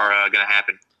are going to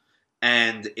happen.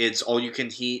 And it's All You Can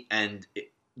Heat, and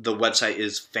the website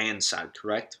is Fanside,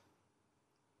 correct?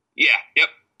 Yeah, yep.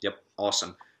 Yep,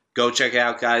 awesome. Go check it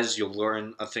out, guys. You'll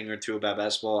learn a thing or two about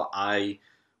basketball.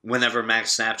 Whenever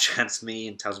Max Snapchats me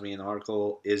and tells me an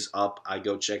article is up, I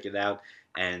go check it out.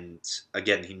 And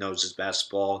again, he knows his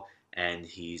basketball, and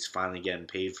he's finally getting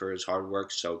paid for his hard work.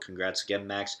 So congrats again,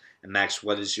 Max. And Max,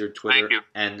 what is your Twitter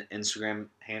and Instagram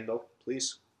handle,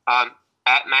 please? At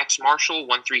Max Marshall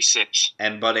 136.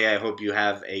 And buddy, I hope you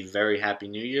have a very happy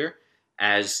New Year.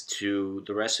 As to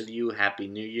the rest of you, Happy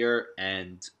New Year,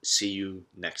 and see you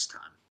next time.